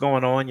anything else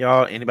going on,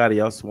 y'all? Anybody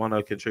else want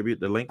to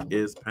contribute? The link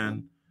is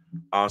pinned.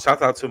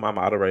 Shout out to my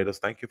moderators.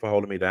 Thank you for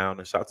holding me down.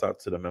 And shout out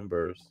to the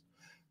members.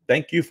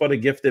 Thank you for the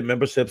gifted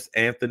memberships,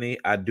 Anthony.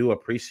 I do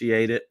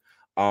appreciate it.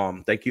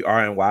 Thank you,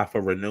 RNY,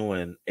 for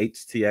renewing.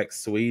 HTX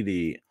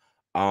Sweetie.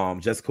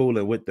 Just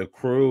cooling with the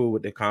crew,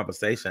 with the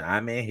conversation.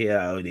 I'm in here,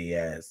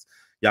 O.D.S.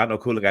 Y'all know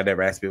Cooler got that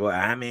raspy voice.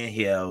 I'm in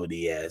here,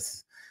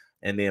 O.D.S.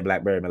 And then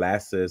Blackberry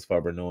Molasses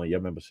for renewing your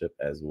membership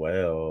as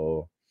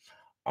well.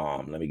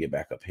 Let me get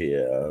back up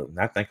here.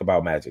 Now think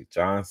about Magic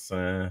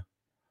Johnson.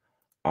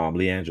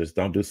 Leandris,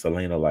 don't do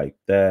Selena like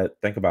that.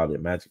 Think about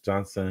it, Magic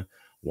Johnson.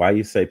 Why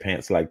you say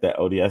pants like that,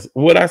 ODS?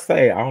 What I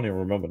say? I don't even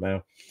remember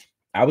now.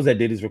 I was at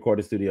Diddy's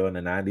recording studio in the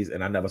 90s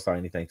and I never saw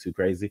anything too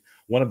crazy.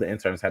 One of the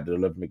interns had to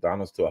deliver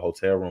McDonald's to a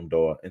hotel room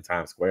door in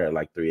Times Square at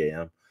like 3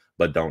 a.m.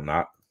 But don't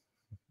knock.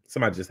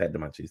 Somebody just had the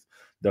munchies.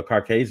 The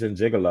Caucasian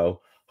gigolo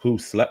who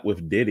slept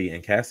with Diddy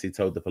and Cassie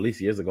told the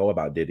police years ago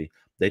about Diddy.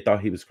 They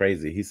thought he was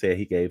crazy. He said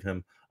he gave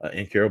him an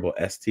incurable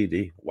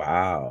STD.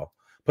 Wow.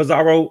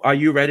 Pizarro, are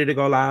you ready to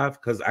go live?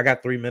 Because I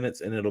got 3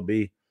 minutes and it'll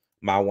be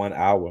my 1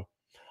 hour.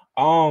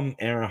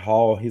 Aaron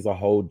Hall, he's a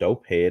whole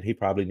dope head. He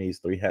probably needs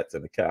 3 hats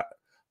in a cot.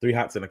 3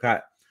 hots in a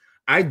cot.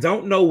 I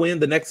don't know when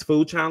the next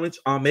food challenge.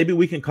 Maybe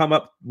we can come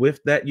up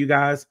with that, you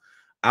guys.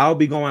 I'll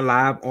be going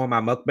live on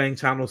my mukbang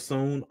channel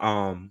soon.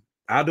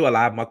 I'll do a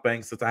live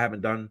mukbang since I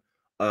haven't done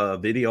a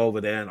video over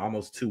there in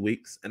almost 2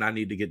 weeks, and I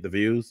need to get the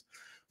views.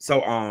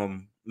 So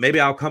maybe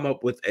I'll come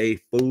up with a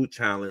food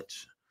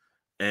challenge,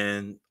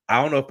 and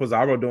I don't know if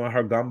Pizarro doing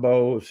her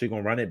gumbo, if she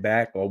gonna run it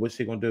back, or what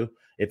she gonna do.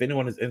 If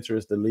anyone is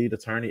interested, the lead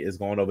attorney is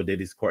going over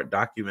Diddy's court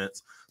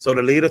documents. So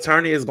the lead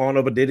attorney is going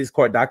over Diddy's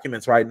court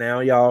documents right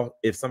now, y'all.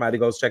 If somebody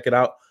goes check it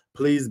out,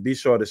 please be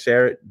sure to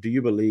share it. Do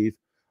you believe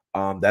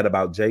that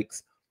about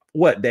Jake's?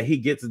 What, that he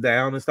gets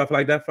down and stuff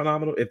like that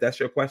phenomenal? If that's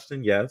your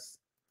question, yes,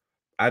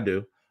 I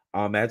do.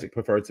 Magic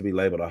preferred to be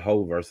labeled a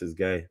hoe versus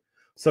gay.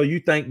 So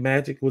you think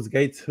Magic was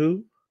gay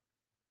too?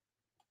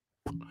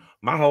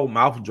 My whole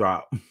mouth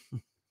dropped.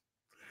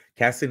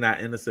 Cassie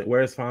not innocent.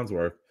 Where's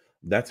Farnsworth?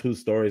 That's whose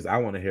stories I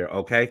want to hear,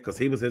 okay? Because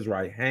he was his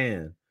right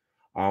hand.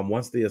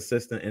 Once the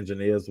assistant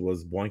engineers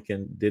was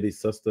boinking Diddy's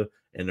sister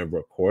in the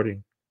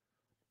recording,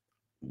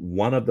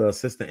 one of the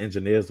assistant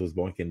engineers was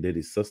boinking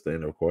Diddy's sister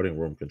in the recording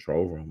room,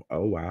 control room.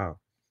 Oh, wow.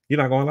 You're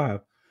not going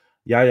live.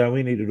 Yeah,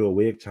 we need to do a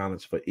wig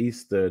challenge for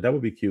Easter. That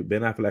would be cute.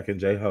 Ben Affleck and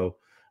J-Ho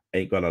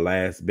ain't going to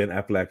last. Ben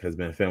Affleck has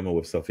been filming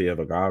with Sofia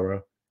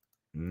Vergara.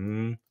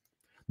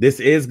 This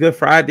is Good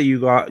Friday,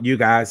 you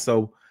guys.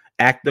 So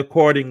act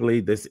accordingly.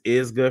 This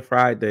is Good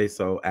Friday,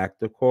 so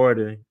act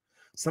according.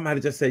 Somebody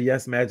just said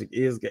yes, Magic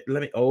is gay.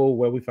 Let me. Oh,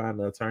 where we find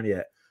the attorney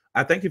at?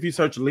 I think if you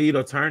search lead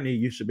attorney,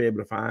 you should be able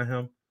to find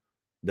him.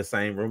 The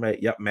same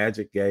roommate. Yep,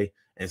 Magic gay,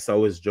 and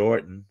so is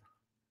Jordan.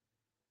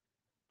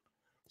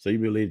 So you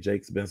believe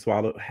Jake's been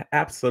swallowed?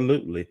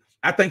 Absolutely.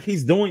 I think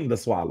he's doing the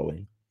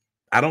swallowing.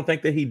 I don't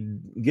think that he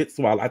gets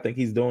swallowed. I think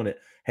he's doing it.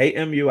 Hey,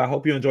 MU, I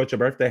hope you enjoyed your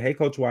birthday. Hey,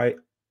 Coach White.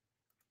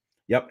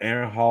 Yep,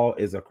 Aaron Hall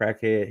is a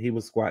crackhead. He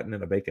was squatting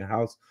in a vacant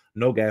house,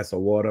 no gas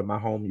or water. My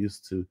home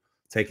used to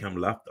take him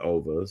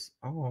leftovers.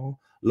 Oh,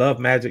 love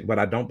Magic, but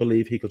I don't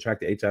believe he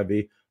contracted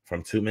HIV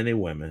from too many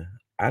women.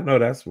 I know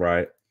that's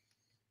right.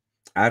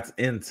 I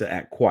intend to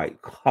act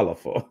quite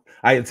colorful.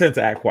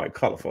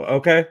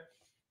 Okay.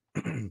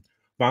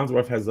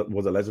 Farnsworth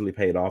was allegedly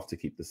paid off to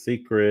keep the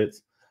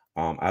secrets.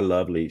 I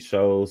love lead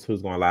shows.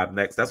 Who's going live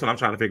next? That's what I'm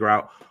trying to figure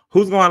out.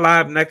 Who's going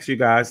live next, you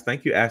guys?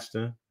 Thank you,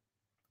 Ashton.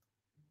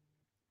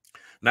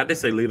 Not they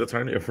say lead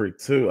attorney a freak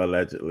too,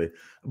 allegedly.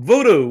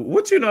 Voodoo,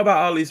 what you know about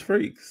all these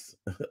freaks?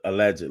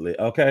 Allegedly.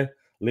 Okay.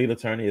 Lead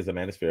attorney is a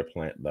manosphere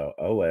plant, though.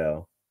 Oh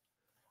well.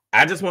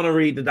 I just want to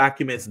read the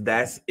documents.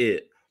 That's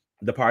it.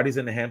 The parties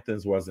in the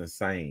Hamptons was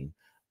insane.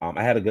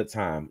 I had a good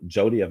time. A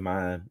Judy of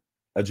mine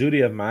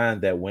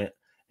that went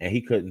and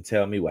he couldn't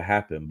tell me what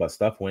happened, but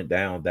stuff went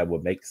down that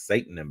would make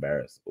Satan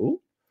embarrassed.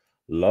 Ooh,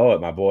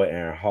 Lord, my boy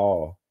Aaron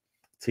Hall.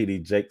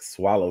 TD Jake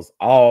swallows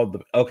all the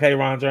okay,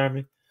 Ron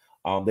Jeremy.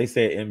 They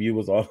said MU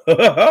was all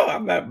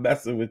I'm not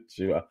messing with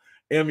you.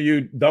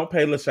 MU, don't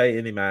pay Lachey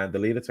any mind. The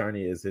lead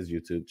attorney is his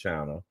YouTube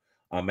channel.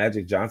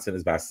 Magic Johnson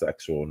is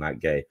bisexual, not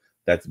gay.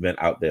 That's been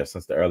out there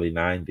since the early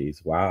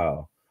 90s.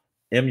 Wow.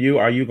 MU,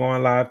 are you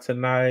going live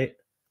tonight?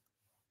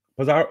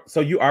 Pizarro, so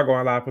you are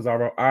going live,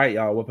 Pizarro. All right,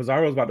 y'all. Well,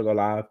 Pizarro's about to go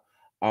live.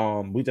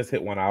 We just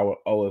hit 1 hour.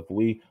 Oh, if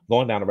we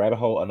going down the rabbit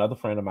hole, another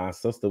friend of mine's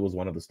sister was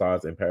one of the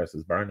stars in Paris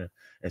is Burning,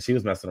 and she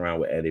was messing around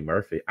with Eddie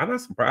Murphy. I'm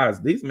not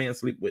surprised. These men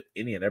sleep with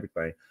any and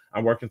everything.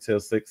 I'm working till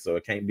 6, so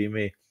it can't be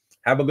me.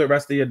 Have a good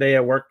rest of your day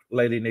at work,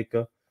 Lady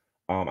Nika.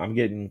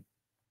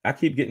 I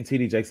keep getting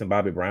TD Jakes and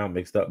Bobby Brown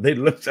mixed up. They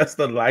look just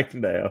alike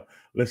now.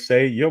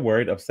 Lachey, you're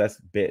worried,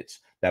 obsessed bitch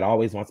that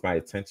always wants my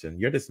attention.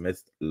 You're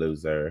dismissed,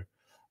 loser.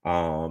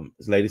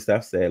 Lady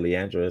Steph said,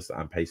 Leandris,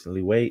 I'm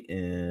patiently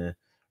waiting.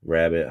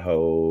 Rabbit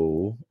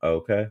hole.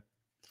 Okay.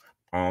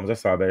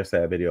 Just saw a very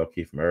sad video of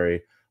Keith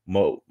Murray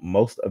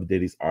Most of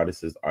Diddy's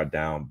artists are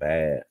down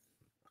bad.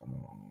 Come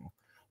on.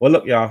 Well,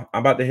 look, y'all,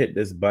 I'm about to hit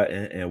this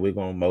button and we're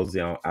gonna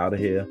mosey on out of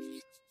here.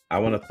 I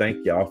want to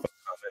thank y'all for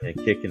coming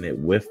and kicking it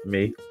with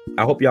me.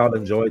 I hope y'all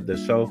enjoyed the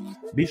show.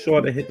 Be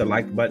sure to hit the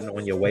like button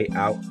on your way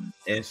out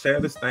and share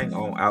this thing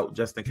on out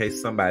just in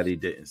case somebody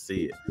didn't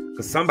see it,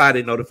 because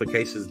somebody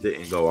notifications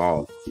didn't go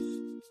off.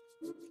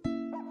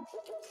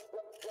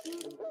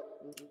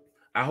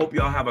 I hope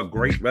y'all have a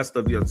great rest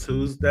of your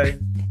Tuesday.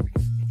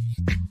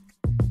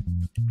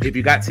 If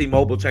you got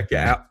T-Mobile, check your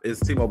app. It's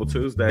T-Mobile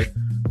Tuesday.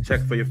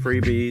 Check for your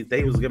freebies.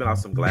 They was giving out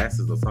some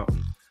glasses or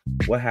something.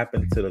 What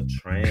happened to the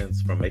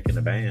trans from making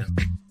the band?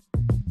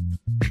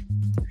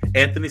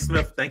 Anthony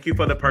Smith, thank you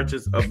for the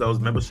purchase of those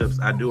memberships.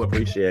 I do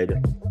appreciate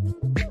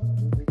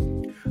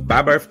it.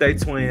 Bye, birthday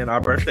twin.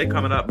 Our birthday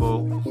coming up,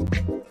 boo.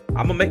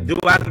 I'm gonna make. Do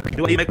I need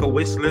to make a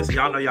wish list?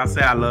 Y'all know y'all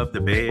say I love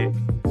the bed.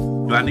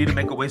 Do I need to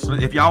make a wish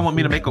list? If y'all want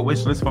me to make a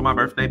wish list for my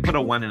birthday, put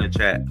a 1 in the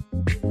chat.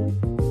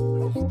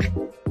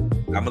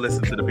 I'm gonna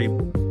listen to the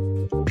people.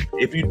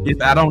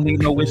 If I don't need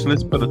no wish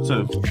list, put a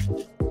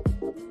 2.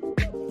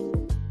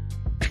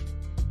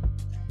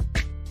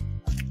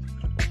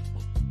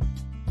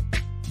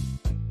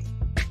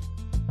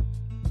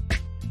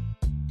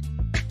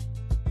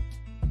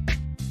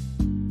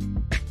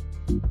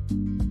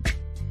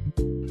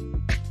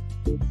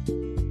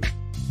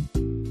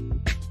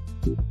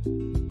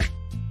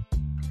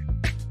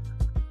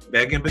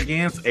 Begging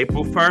begins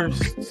April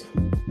 1st.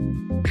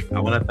 I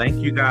want to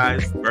thank you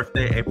guys.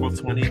 Birthday April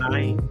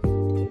 29th.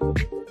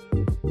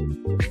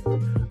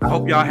 I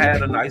hope y'all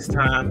had a nice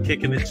time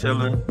kicking it,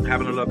 chilling,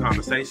 having a little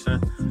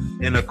conversation.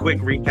 In a quick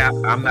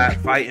recap, I'm not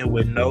fighting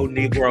with no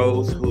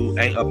Negroes who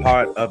ain't a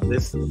part of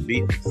this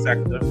beat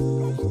sector.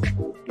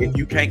 If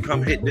you can't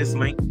come hit this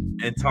link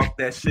and talk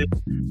that shit,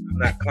 I'm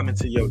not coming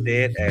to your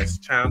dead ass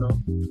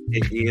channel.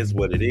 It is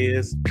what it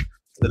is.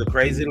 To the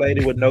crazy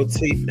lady with no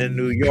teeth in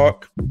New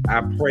York,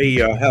 I pray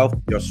your health,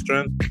 your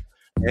strength,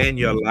 and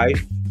your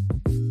life.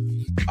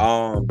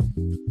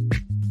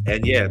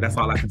 And yeah, that's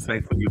all I can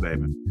say for you,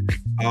 baby.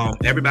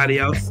 Everybody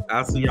else,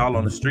 I'll see y'all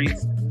on the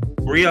streets.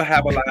 Bria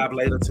have a live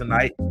later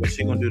tonight where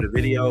she gonna do the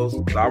videos.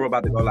 Laura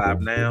about to go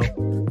live now.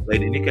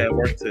 Lady Nika at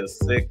work till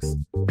 6.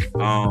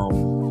 I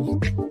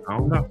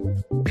don't know.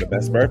 The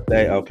best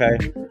birthday, okay?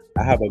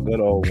 I have a good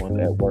old one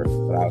at work,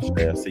 but I'll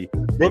share. See,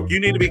 Brooke, you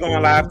need to be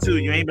going live too.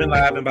 You ain't been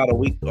live in about a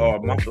week or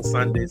a month or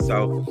Sunday,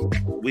 so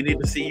we need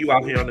to see you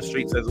out here on the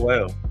streets as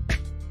well.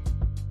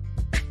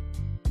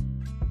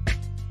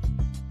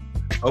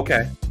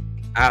 Okay,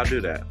 I'll do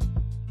that.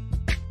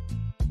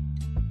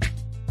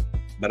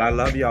 But I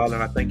love y'all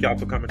and I thank y'all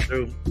for coming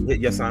through.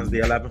 Your son's the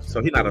 11th,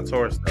 so he's not a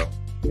Taurus though.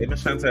 Hey,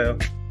 Miss Chantel.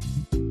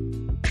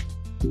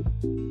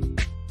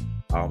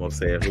 I almost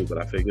said who, but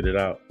I figured it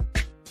out.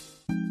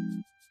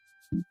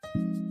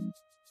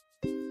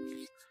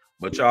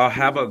 But y'all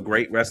have a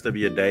great rest of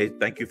your day.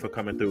 Thank you for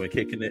coming through and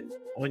kicking it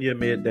on your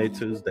midday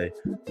Tuesday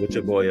with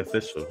your boy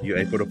Official. You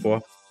April the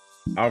 4th.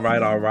 All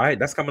right.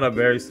 That's coming up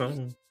very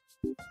soon.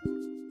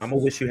 I'm going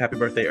to wish you happy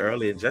birthday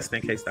early, just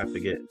in case I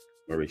forget,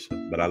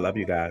 Marisha. But I love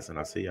you guys, and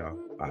I'll see y'all.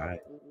 Bye.